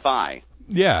to Sci-Fi.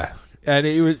 Yeah, and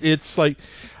it's like,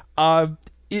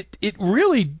 it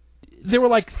really. There were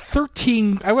like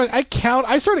 13.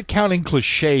 I started counting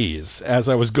cliches as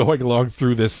I was going along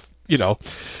through this.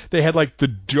 They had like the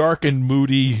dark and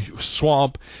moody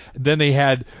swamp. Then they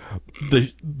had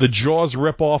the Jaws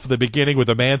ripoff at the beginning where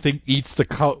the Man Thing eats the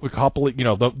couple.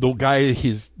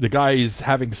 The guy is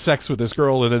having sex with this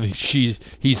girl and then he's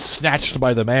snatched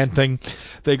by the Man Thing.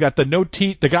 They got the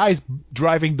guy's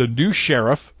driving the new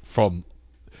sheriff from.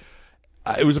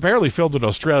 It was apparently filmed in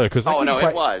Australia because. Oh no,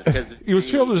 it was because it was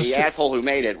filmed in the asshole who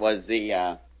made it was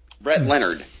the Brett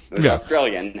Leonard, who's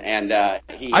Australian, and I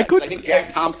think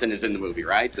Jack Thompson is in the movie,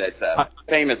 right? That's a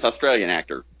famous Australian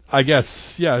actor. I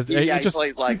guess, yeah. He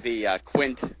plays like the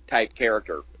Quint type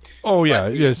character. Oh yeah,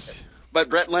 yes. But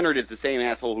Brett Leonard is the same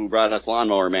asshole who brought us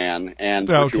Lawnmower Man and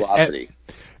Virtuosity.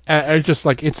 And just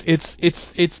like it's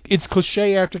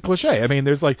cliche after cliche. I mean,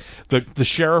 there's like the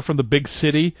sheriff from the big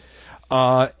city.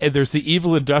 And there's the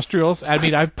evil industrials. I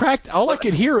mean, I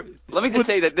can hear. Let me just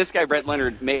say that this guy Brett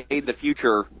Leonard made the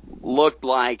future look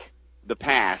like the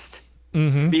past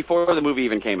before the movie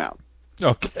even came out.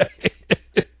 Okay.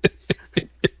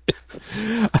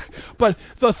 But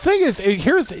the thing is,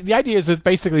 the idea is that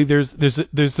basically there's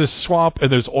this swamp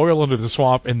and there's oil under the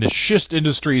swamp, and the schist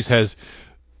industries has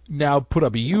now put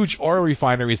up huge oil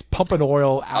refineries pumping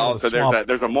oil out of the swamp. So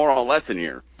there's a moral lesson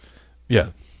here.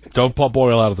 Yeah. Don't pump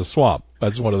oil out of the swamp.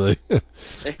 That's one of the.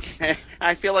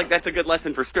 I feel like that's a good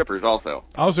lesson for strippers, also.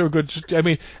 Also a good. I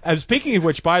mean, and speaking of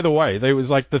which, by the way, there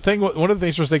was like the thing. One of the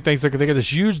interesting things, they got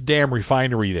this huge damn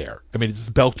refinery there. I mean,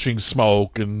 it's belching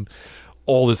smoke and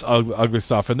all this ugly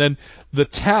stuff. And then the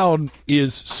town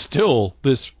is still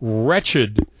this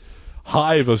wretched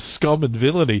hive of scum and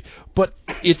villainy. But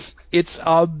it's like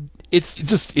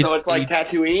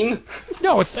Tatooine?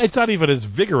 No, it's not even as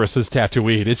vigorous as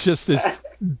Tatooine. It's just this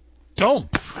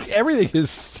dump. Everything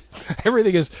is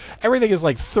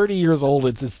like 30 years old.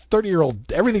 It's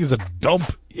 30-year-old. Everything is a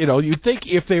dump. You'd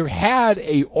think if they had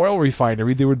a oil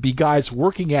refinery, there would be guys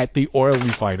working at the oil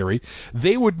refinery.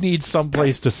 They would need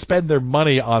someplace to spend their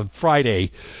money on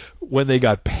Friday when they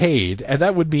got paid, and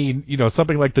that would mean,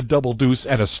 something like the Double Deuce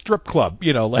and a strip club,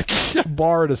 like a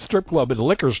bar and a strip club and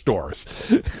liquor stores.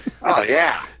 Oh,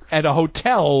 yeah. And a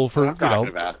hotel for, What I'm talking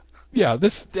about. Yeah,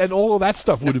 this and all of that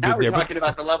stuff would have Now been there. we're talking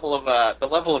about the level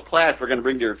of class we're going to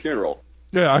bring to your funeral.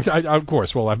 Yeah, I, of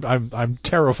course. Well, I'm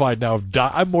terrified now of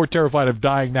I'm more terrified of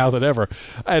dying now than ever.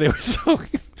 Anyway,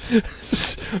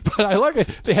 but I like it.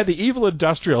 They had the evil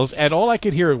industrials, and all I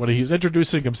could hear when he was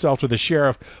introducing himself to the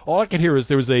sheriff, all I could hear is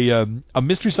there was a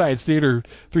Mystery Science Theater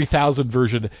 3000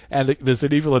 version, and there's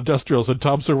an evil industrials, and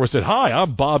Tom Sawyer said, "Hi,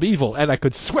 I'm Bob Evil," and I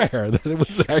could swear that it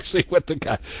was actually what the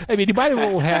guy. I mean, he might have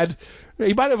all had.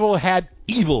 He might have all had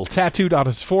evil tattooed on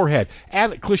his forehead.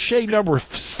 And cliche number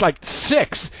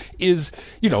 6 is,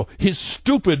 his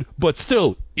stupid but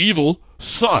still evil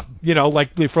son.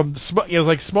 Like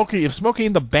like Smokey. If Smokey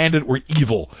and the Bandit were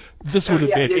evil, this would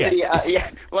have been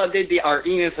it. Well, did our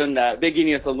Enos and Big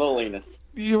Enos and Little Enos?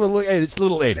 It's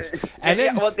Little Enos. And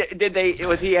then,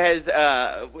 was he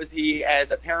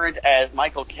as apparent as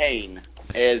Michael Caine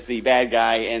as the bad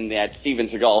guy in that Steven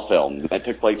Seagal film that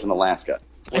took place in Alaska?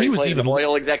 He was even an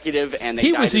oil executive, and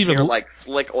they dyed his hair like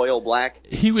slick oil black.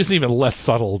 He was even less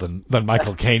subtle than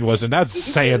Michael Caine was, and that's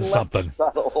saying something.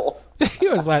 Subtle. He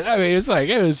was like,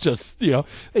 it was just,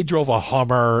 they drove a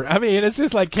Hummer. I mean, it's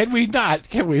just like, can we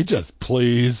just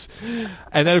please?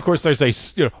 And then of course there's a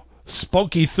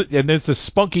spunky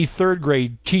third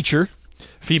grade teacher,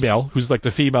 female, who's like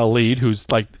the female lead, who's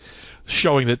like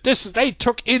showing that they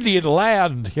took Indian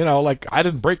land, like I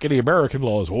didn't break any American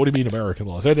laws. What do you mean American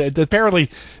laws? And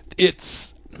apparently,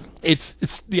 it's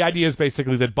the idea is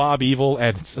basically that Bob Evil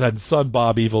and son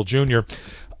Bob Evil Jr.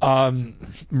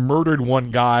 Murdered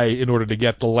one guy in order to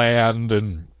get the land,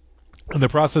 and in the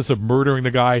process of murdering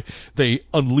the guy, they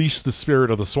unleashed the spirit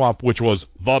of the swamp, which was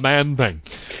the Man-Thing.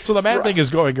 So the Man-Thing is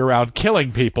going around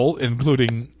killing people,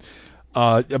 including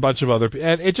a bunch of other,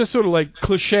 and it's just sort of like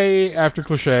cliche after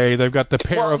cliche. They've got the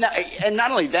pair of, and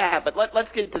not only that, but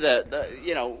let's get to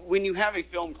the when you have a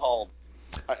film called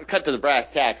cut to the brass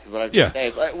tacks is what I was going to say.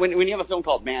 Is when you have a film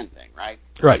called Man-Thing, right?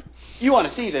 Right. You want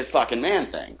to see this fucking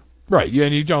Man-Thing. Right.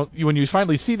 And you don't. When you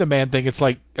finally see the Man-Thing, it's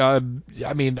like, I'm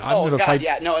gonna fight.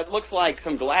 Yeah. No, it looks like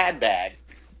some Glad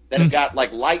bags that have got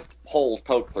like light holes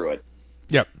poked through it.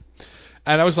 Yep.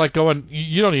 And I was like going,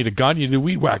 you don't need a gun, you need a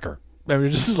weed whacker. I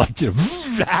mean, just like,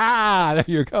 there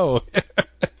you go.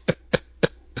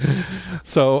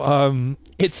 So,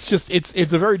 it's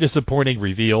a very disappointing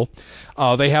reveal.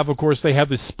 They have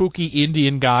this spooky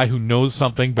Indian guy who knows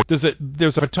something, but there's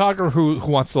a photographer who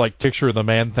wants to like picture the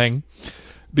Man-Thing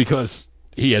because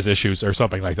he has issues or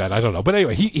something like that. I don't know. But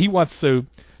anyway, he wants to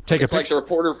take a picture. It's like the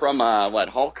reporter from,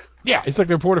 Hulk? Yeah, it's like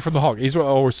the reporter from the Hulk. He's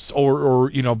or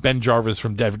Ben Jarvis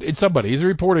from Dead. It's somebody. He's a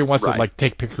reporter who wants to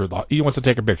take picture. He wants to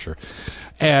take a picture,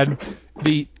 and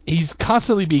he's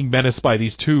constantly being menaced by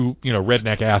these two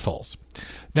redneck assholes.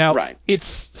 Now it's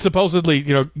supposedly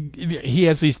he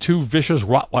has these two vicious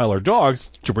Rottweiler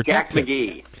dogs to protect him. Jack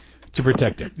McGee. To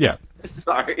protect him. Yeah.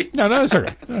 Sorry. No, it's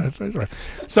okay. No, it's right.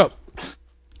 So,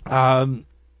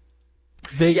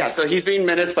 so he's being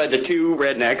menaced by the two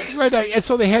rednecks. Right, and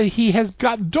so he has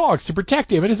gotten dogs to protect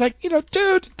him, and it's like,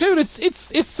 dude,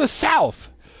 it's the South.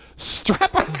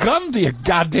 Strap a gun to you,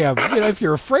 goddamn, if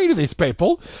you're afraid of these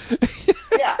people.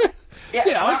 Yeah,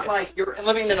 it's not like you're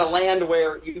living in a land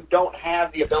where you don't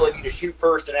have the ability to shoot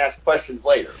first and ask questions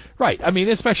later. Right. I mean,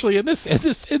 especially in this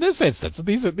instance,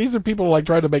 these are people like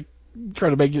trying to make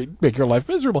your life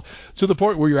miserable to the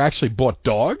point where you actually bought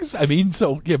dogs. I mean,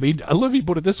 let me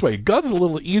put it this way: gun's a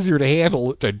little easier to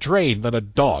handle to train than a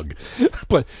dog.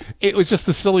 But it was just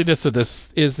the silliness of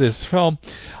this film.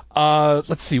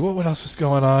 Let's see what else is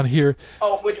going on here.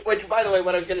 Oh, which by the way,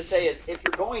 what I was going to say is, if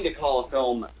you're going to call a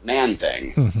film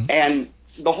Man-Thing, and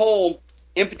the whole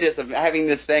impetus of having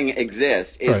this thing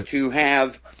exist is to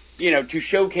have to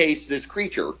showcase this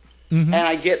creature. And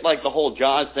I get like the whole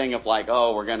Jaws thing of like,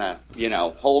 oh, we're gonna,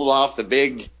 hold off the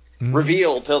big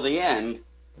reveal till the end.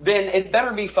 Then it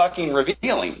better be fucking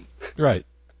revealing. Right.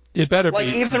 It better be. Like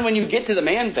even when you get to the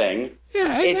Man-Thing,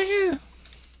 it's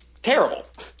terrible.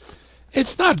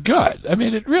 It's not good. I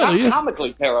mean, it really is.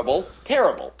 Comically terrible.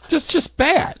 Terrible. Just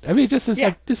bad. I mean, it's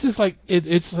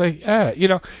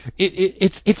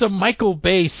a Michael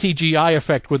Bay CGI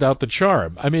effect without the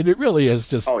charm. I mean, it really is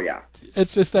just. Oh yeah.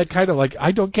 It's just that kind of like,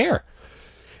 I don't care.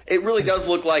 It really does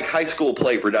look like high school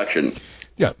play production.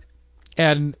 Yeah.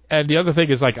 and the other thing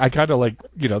is like I kind of like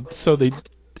so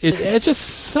it's just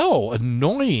so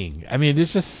annoying. I mean,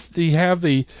 it's just they have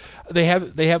like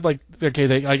okay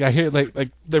they like I hear like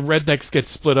the rednecks get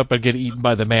split up and get eaten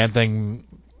by the man thing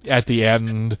at the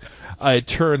end. It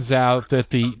turns out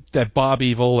that Bob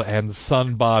Evil and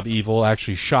son Bob Evil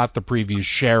actually shot the previous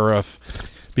sheriff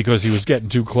because he was getting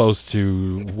too close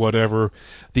to whatever.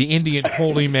 The Indian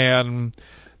holy man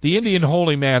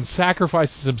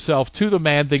sacrifices himself to the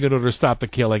man thing in order to stop the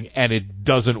killing, and it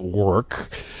doesn't work.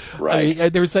 Right. I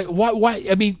mean, there's like why?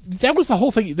 I mean, that was the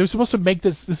whole thing. They're supposed to make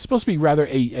this. This is supposed to be rather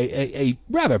a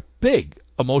rather big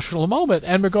emotional moment,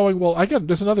 and we're going, well, again,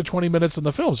 there's another 20 minutes in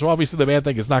the film, so obviously the man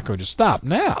thing is not going to stop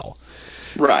now.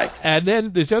 Right. And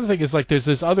then there's the other thing is like there's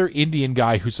this other Indian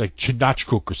guy who's like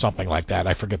Chinachcook or something like that.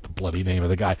 I forget the bloody name of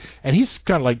the guy. And he's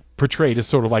kind of like portrayed as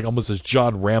sort of like almost this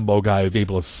John Rambo guy who'd be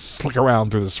able to slick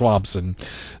around through the swamps and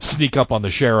sneak up on the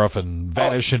sheriff and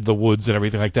vanish into the woods and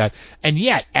everything like that. And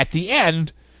yet, at the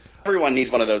end... Everyone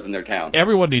needs one of those in their town.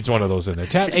 Everyone needs one of those in their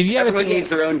town. And yet everyone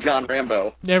needs their own John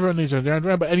Rambo. Everyone needs their own John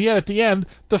Rambo. And yet, at the end,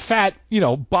 the fat,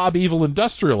 Bob Evil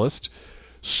industrialist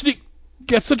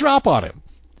gets the drop on him.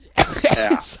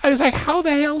 Yeah. I was like, how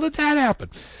the hell did that happen?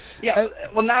 Yeah,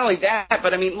 well, not only that,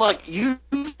 but I mean, look, you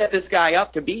set this guy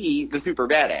up to be the super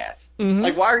badass. Mm-hmm.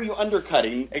 Like, why are you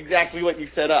undercutting exactly what you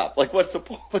set up? Like, what's the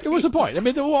point? It was the point. I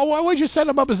mean, why would you set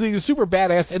him up as the super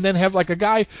badass and then have like a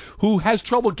guy who has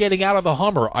trouble getting out of the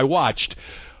Hummer? I watched.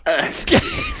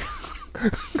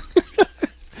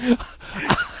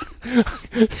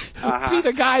 Be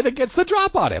the guy that gets the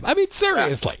drop on him. I mean,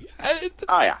 seriously.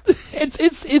 Yeah.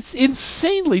 It's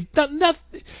insanely not.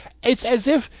 It's as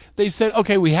if they've said,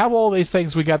 okay, we have all these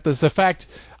things, we got this effect,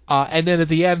 and then at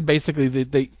the end, basically,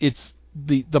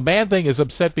 the man thing is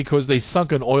upset because they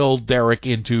sunk an oil derrick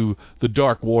into the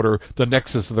dark water, the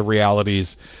nexus of the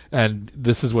realities, and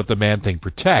this is what the man thing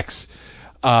protects.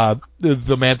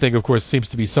 The man thing, of course, seems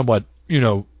to be somewhat,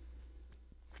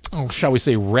 shall we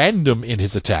say, random in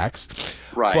his attacks.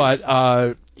 Right.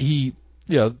 But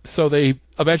so they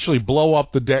eventually blow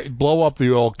up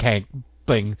the oil tank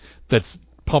thing that's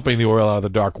pumping the oil out of the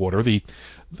dark water. The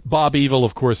Bob Evil,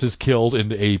 of course, is killed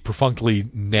in a perfunctorily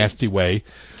nasty way.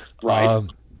 Right.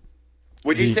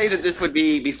 Would you say that this would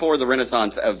be before the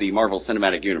renaissance of the Marvel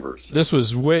Cinematic Universe? This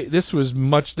is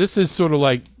sort of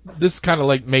like, this kind of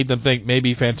like made them think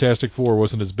maybe Fantastic Four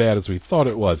wasn't as bad as we thought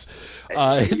it was.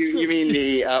 You mean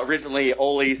the originally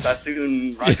Ole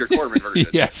Sassoon Roger Corman version?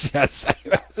 Yes.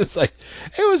 It's like,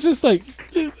 it was just like,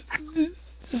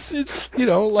 it's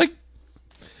like,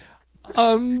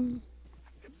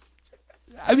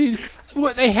 I mean,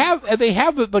 what they have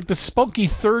the spunky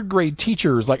third grade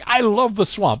teachers. Like, I love the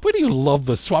swamp. Why do you love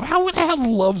the swamp? How the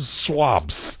hell loves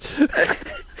swamps? How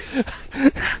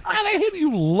the hell do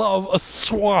you love a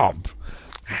swamp?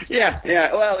 Yeah.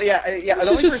 Well, yeah. The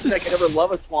only person that could ever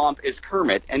love a swamp is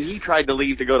Kermit, and he tried to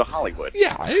leave to go to Hollywood.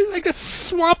 Yeah, like a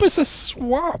swamp is a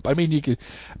swamp. I mean,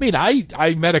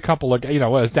 I met a couple of, when I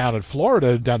was down in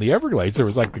Florida, down the Everglades, there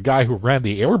was like the guy who ran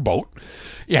the airboat.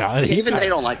 Even they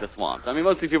don't like the swamp. I mean,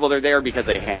 most of the people, they're there because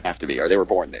they have to be, or they were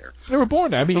born there. They were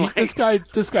born there. I mean, this guy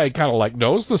kind of like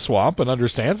knows the swamp and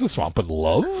understands the swamp, but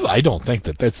love? I don't think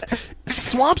that's...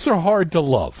 Swamps are hard to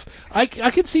love. I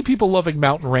can see people loving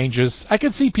mountain ranges. I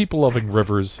can see people loving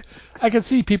rivers. I can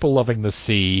see people loving the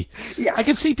sea. Yeah. I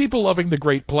can see people loving the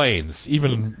Great Plains,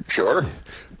 even... Sure.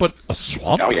 But a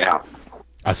swamp? Oh, yeah.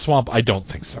 A swamp, I don't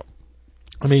think so.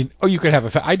 I mean, you could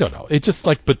have I don't know. It's just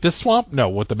like, but this swamp? No.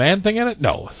 With the man thing in it?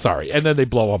 No. Sorry. And then they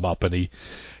blow him up and he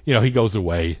goes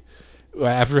away.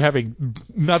 After having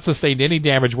not sustained any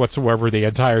damage whatsoever the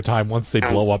entire time. Once they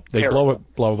blow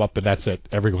him up, and that's it.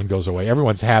 Everyone goes away.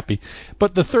 Everyone's happy.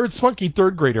 But the spunky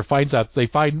third grader they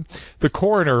find the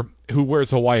coroner who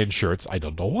wears Hawaiian shirts, I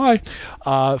don't know why,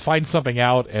 finds something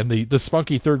out, and the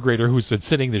spunky third grader who's been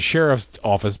sitting in the sheriff's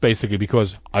office basically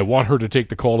because I want her to take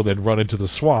the call and then run into the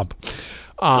swamp.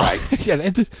 Right.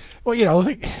 I was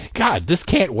like, God, this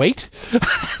can't wait.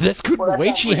 This couldn't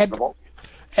wait. She reasonable.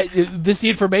 The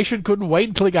information couldn't wait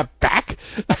until he got back.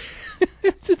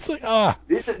 It's like,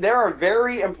 there are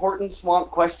very important swamp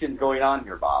questions going on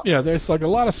here, Bob. Yeah, there's like a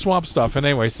lot of swamp stuff. And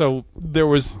anyway, so there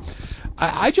was.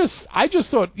 I just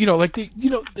thought,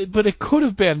 but it could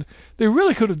have been. They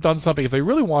really could have done something if they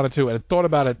really wanted to and thought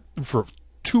about it for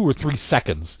 2 or 3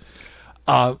 seconds.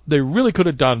 They really could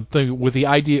have done with the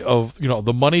idea of,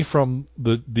 the money from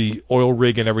the oil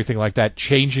rig and everything like that,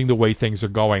 changing the way things are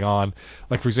going on.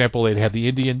 Like, for example, they'd have the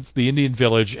Indian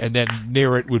village, and then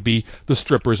near it would be the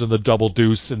strippers and the double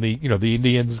deuce and the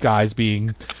Indians guys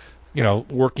being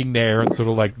working there and sort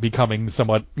of like becoming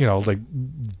somewhat, like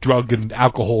drug and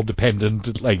alcohol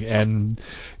dependent, like, and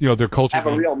their culture Have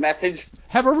a real message.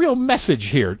 Have a real message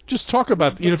here. Just talk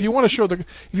about, if you want to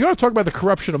talk about the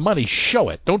corruption of money, show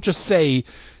it. Don't just say,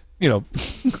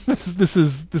 this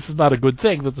is not a good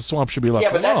thing, that the swamp should be left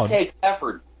alone. Yeah, but that takes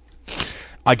effort.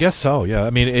 I guess so. Yeah. I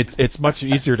mean, it's much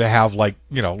easier to have like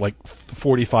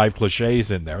 45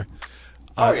 cliches in there.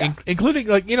 Including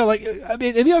and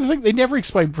the other thing, they never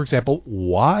explained, for example,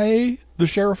 why the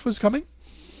sheriff was coming,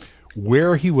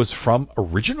 where he was from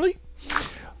originally,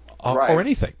 or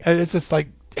anything. And it's just like,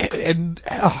 even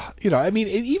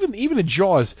in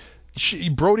Jaws,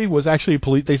 Brody was actually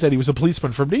they said he was a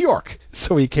policeman from New York,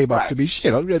 so he came up to be,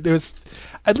 there's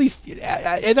at least,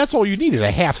 and that's all you needed,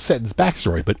 a half sentence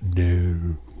backstory, but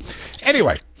no.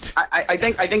 Anyway, I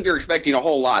think you're expecting a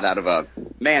whole lot out of a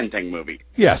Man-Thing movie.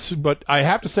 Yes, but I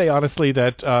have to say honestly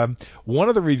that one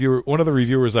of the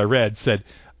reviewers I read said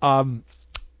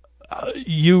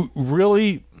you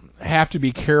really have to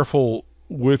be careful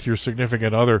with your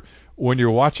significant other when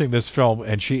you're watching this film,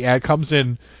 and she comes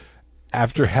in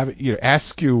after having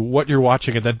asks you what you're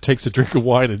watching, and then takes a drink of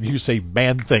wine, and you say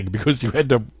Man-Thing because you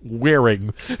end up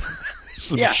wearing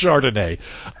some Chardonnay.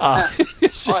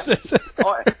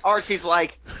 Or she's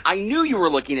like, I knew you were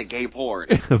looking at gay porn.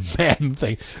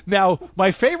 Man-Thing. Now,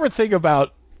 my favorite thing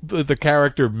about the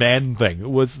character Man-Thing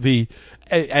was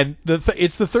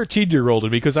it's the 13-year-old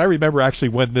in me, because I remember actually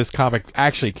when this comic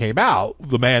actually came out,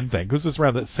 the Man-Thing, because it was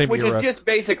around that same era. Which is just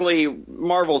basically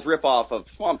Marvel's ripoff of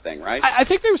Swamp Thing, right? I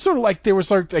think they were sort of like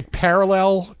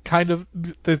parallel kind of.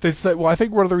 They said, well, I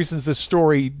think one of the reasons this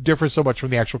story differs so much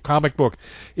from the actual comic book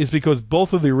is because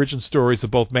both of the origin stories of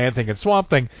both Man-Thing and Swamp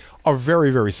Thing are very,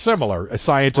 very similar. A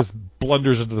scientist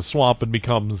blunders into the swamp and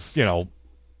becomes,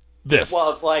 this.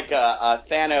 Well, it's like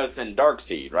Thanos and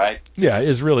Darkseid, right? Yeah,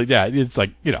 it's really, it's like,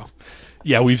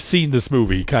 we've seen this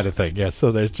movie kind of thing. Yeah,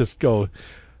 so there's just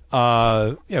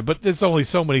but there's only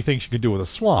so many things you can do with a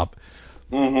swamp.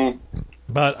 Mm-hmm.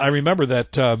 But I remember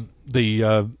that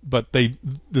the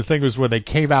thing was when they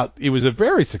came out, it was a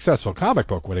very successful comic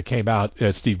book when it came out.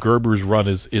 Steve Gerber's run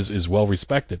is well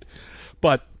respected.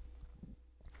 But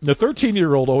the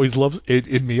 13-year-old always loves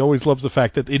the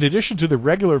fact that in addition to the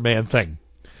regular Man-Thing,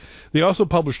 they also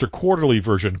published a quarterly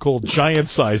version called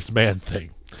Giant-Sized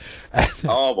Man-Thing.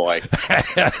 Oh, boy.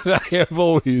 I have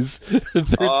always...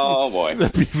 Oh, boy. The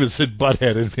Beavis and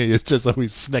Butthead in me, it's just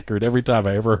always snickered every time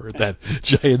I ever heard that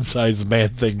Giant-Sized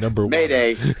Man-Thing number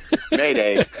Mayday. one.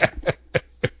 Mayday.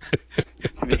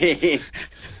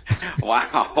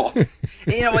 Wow.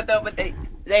 You know what, though? But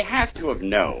they have to have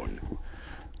known.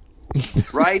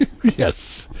 Right?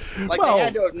 Yes. They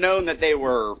had to have known that they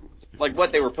were... like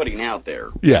what they were putting out there.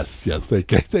 Yes, they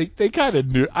kind of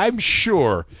knew. I'm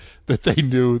sure that they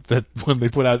knew that when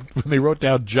they wrote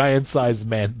down Giant-Sized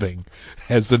Man-Thing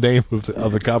as the name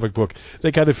of the comic book,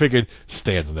 they kind of figured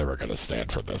Stan's never going to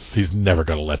stand for this. He's never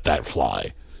going to let that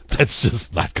fly. That's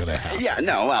just not going to happen. Yeah,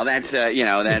 no. Well, that's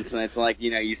that's like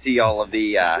you see all of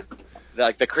the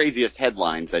the craziest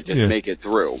headlines that just make it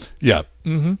through. Yeah.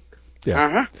 Mm-hmm. Yeah.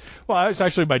 Uh-huh. Well, it's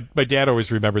actually my dad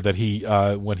always remembered that he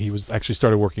when he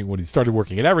started working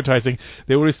in advertising,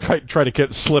 they always try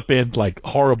to slip in like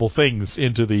horrible things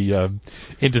into the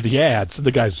ads, and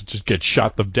the guys would just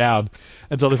shot them down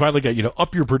until they finally got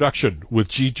up your production with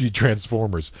GG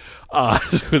Transformers.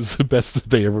 It was the best that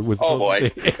they ever was. Oh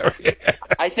boy.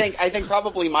 I think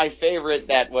probably my favorite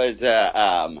that was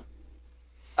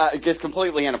just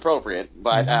completely inappropriate,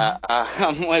 but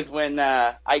was when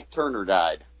Ike Turner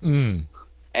died. Mm.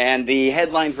 And the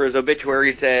headline for his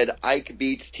obituary said, Ike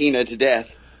beats Tina to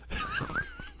death.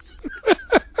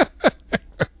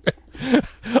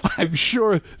 I'm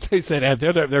sure they said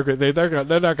they're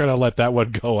not going to let that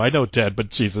one go. I know, Ted, but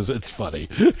Jesus, it's funny.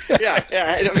 yeah.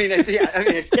 I mean,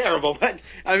 it's terrible, but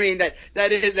I mean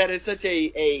that is such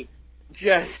a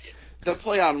just the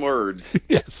play on words.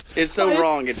 Yes, it's so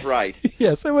wrong. It's right.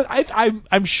 Yes,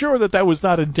 I'm sure that was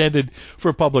not intended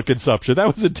for public consumption. That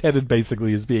was intended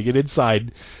basically as being an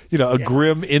inside,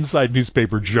 grim inside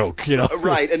newspaper joke.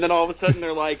 Right, and then all of a sudden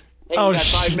they're like, "Hey, we got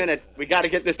 5 minutes. We got to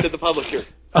get this to the publisher."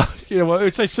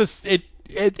 It's just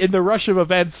in the rush of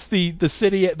events, the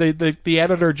city, the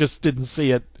editor just didn't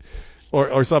see it,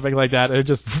 or something like that, and it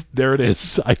just there it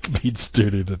is. Ike beats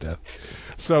Tina to death.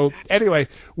 So anyway,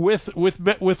 with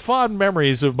fond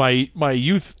memories of my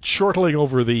youth chortling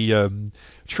over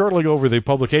the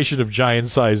publication of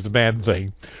Giant-Sized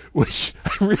Man-Thing, which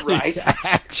really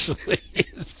actually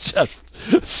is just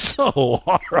so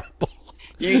horrible.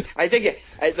 I think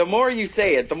the more you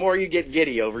say it, the more you get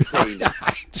giddy over saying it.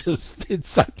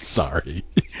 I'm sorry.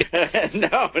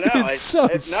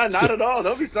 Not at all.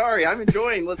 Don't be sorry. I'm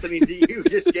enjoying listening to you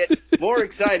just get more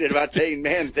excited about saying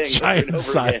man thing over and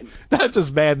over again. Not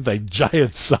just man thing,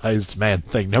 giant-sized man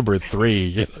thing, number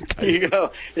 3. You go,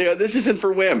 this isn't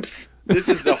for wimps. This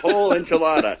is the whole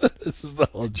enchilada. This is the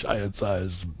whole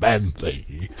giant-sized man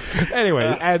thing. Anyway,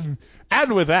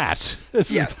 and with that, this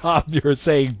is Tom. You're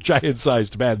saying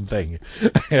giant-sized man thing.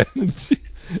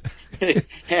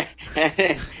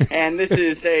 And this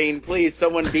is saying, please,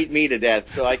 someone beat me to death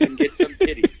so I can get some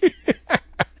kitties.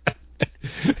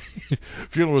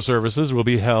 Funeral services will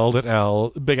be held at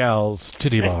Big Al's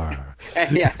Titty Bar. At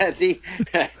the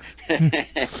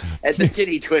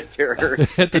Titty Twister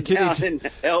down in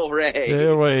El Rey.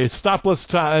 Anyway, Stopless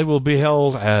Time will be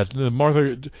held at the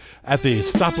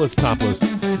Stopless Topless.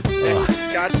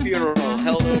 Scott's funeral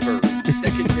held over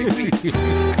second big week.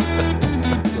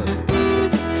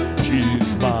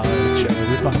 She's my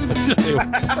cherry pie.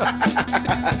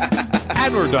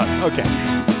 And we're done. Okay.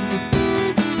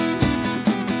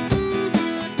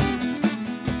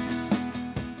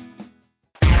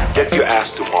 Get your ass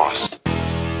to Moss.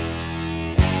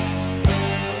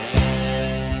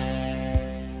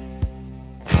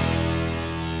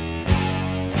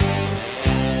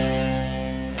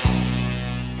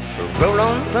 Roll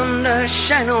on thunder,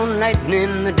 shine on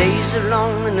lightning. The days are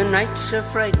long and the nights are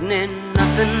frightening.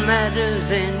 Nothing matters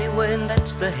anyway, and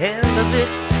that's the hell of it.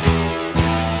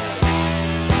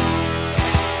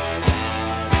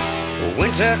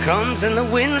 Winter comes and the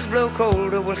winds blow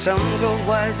colder. Well, some grow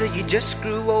wiser, you just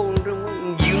grew older.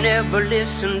 Well, you never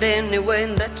listened anyway,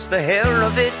 and that's the hell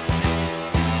of it.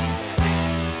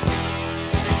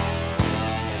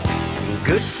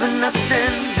 Good for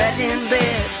nothing, bad in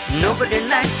bed. Nobody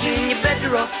likes you and you're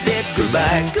better off dead.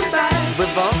 Goodbye, goodbye.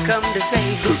 We've all come to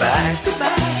say goodbye,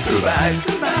 goodbye, goodbye,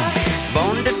 goodbye.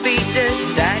 Born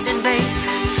defeated, died in vain.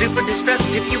 Super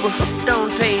destructive, you were hooked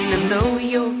on pain. And though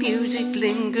your music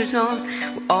lingers on,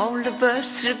 well, all of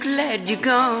us are glad you're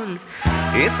gone.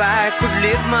 If I could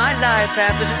live my life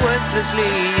half as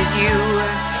worthlessly as you,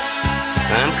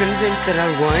 I'm convinced that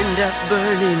I'll wind up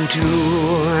burning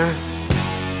too.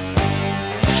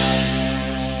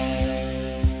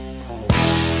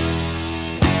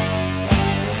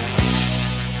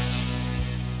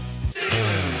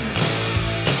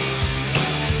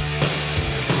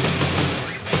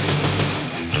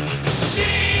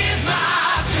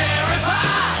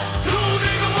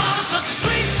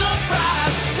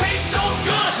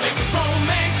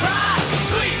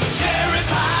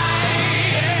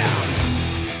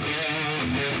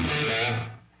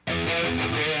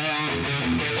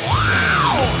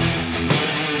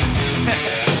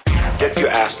 Get your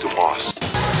ass to Moss.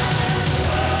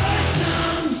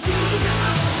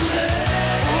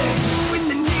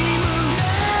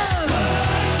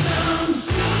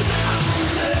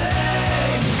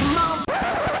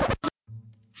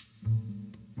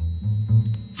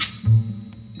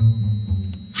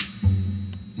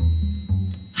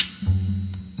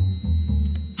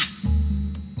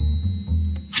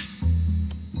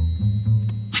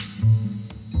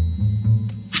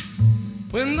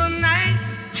 When the night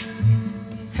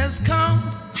has come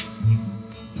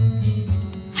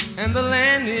and the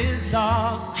land is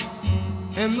dark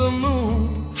and the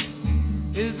moon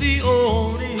is the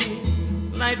only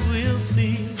light we'll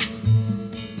see.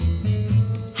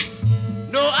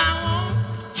 No, I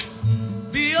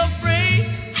won't be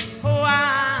afraid. Oh,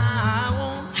 I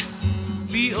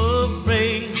won't be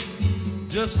afraid.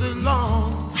 Just as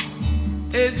long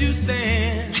as you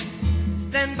stand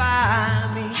by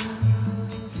me.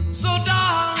 So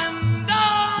darling,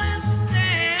 darling,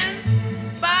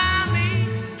 stand by me.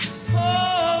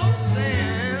 Oh,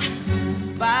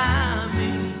 stand by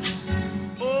me.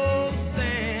 Oh,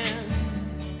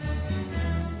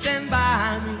 stand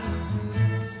by me.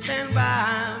 Stand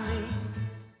by me.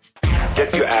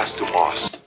 Get your ass to Moss.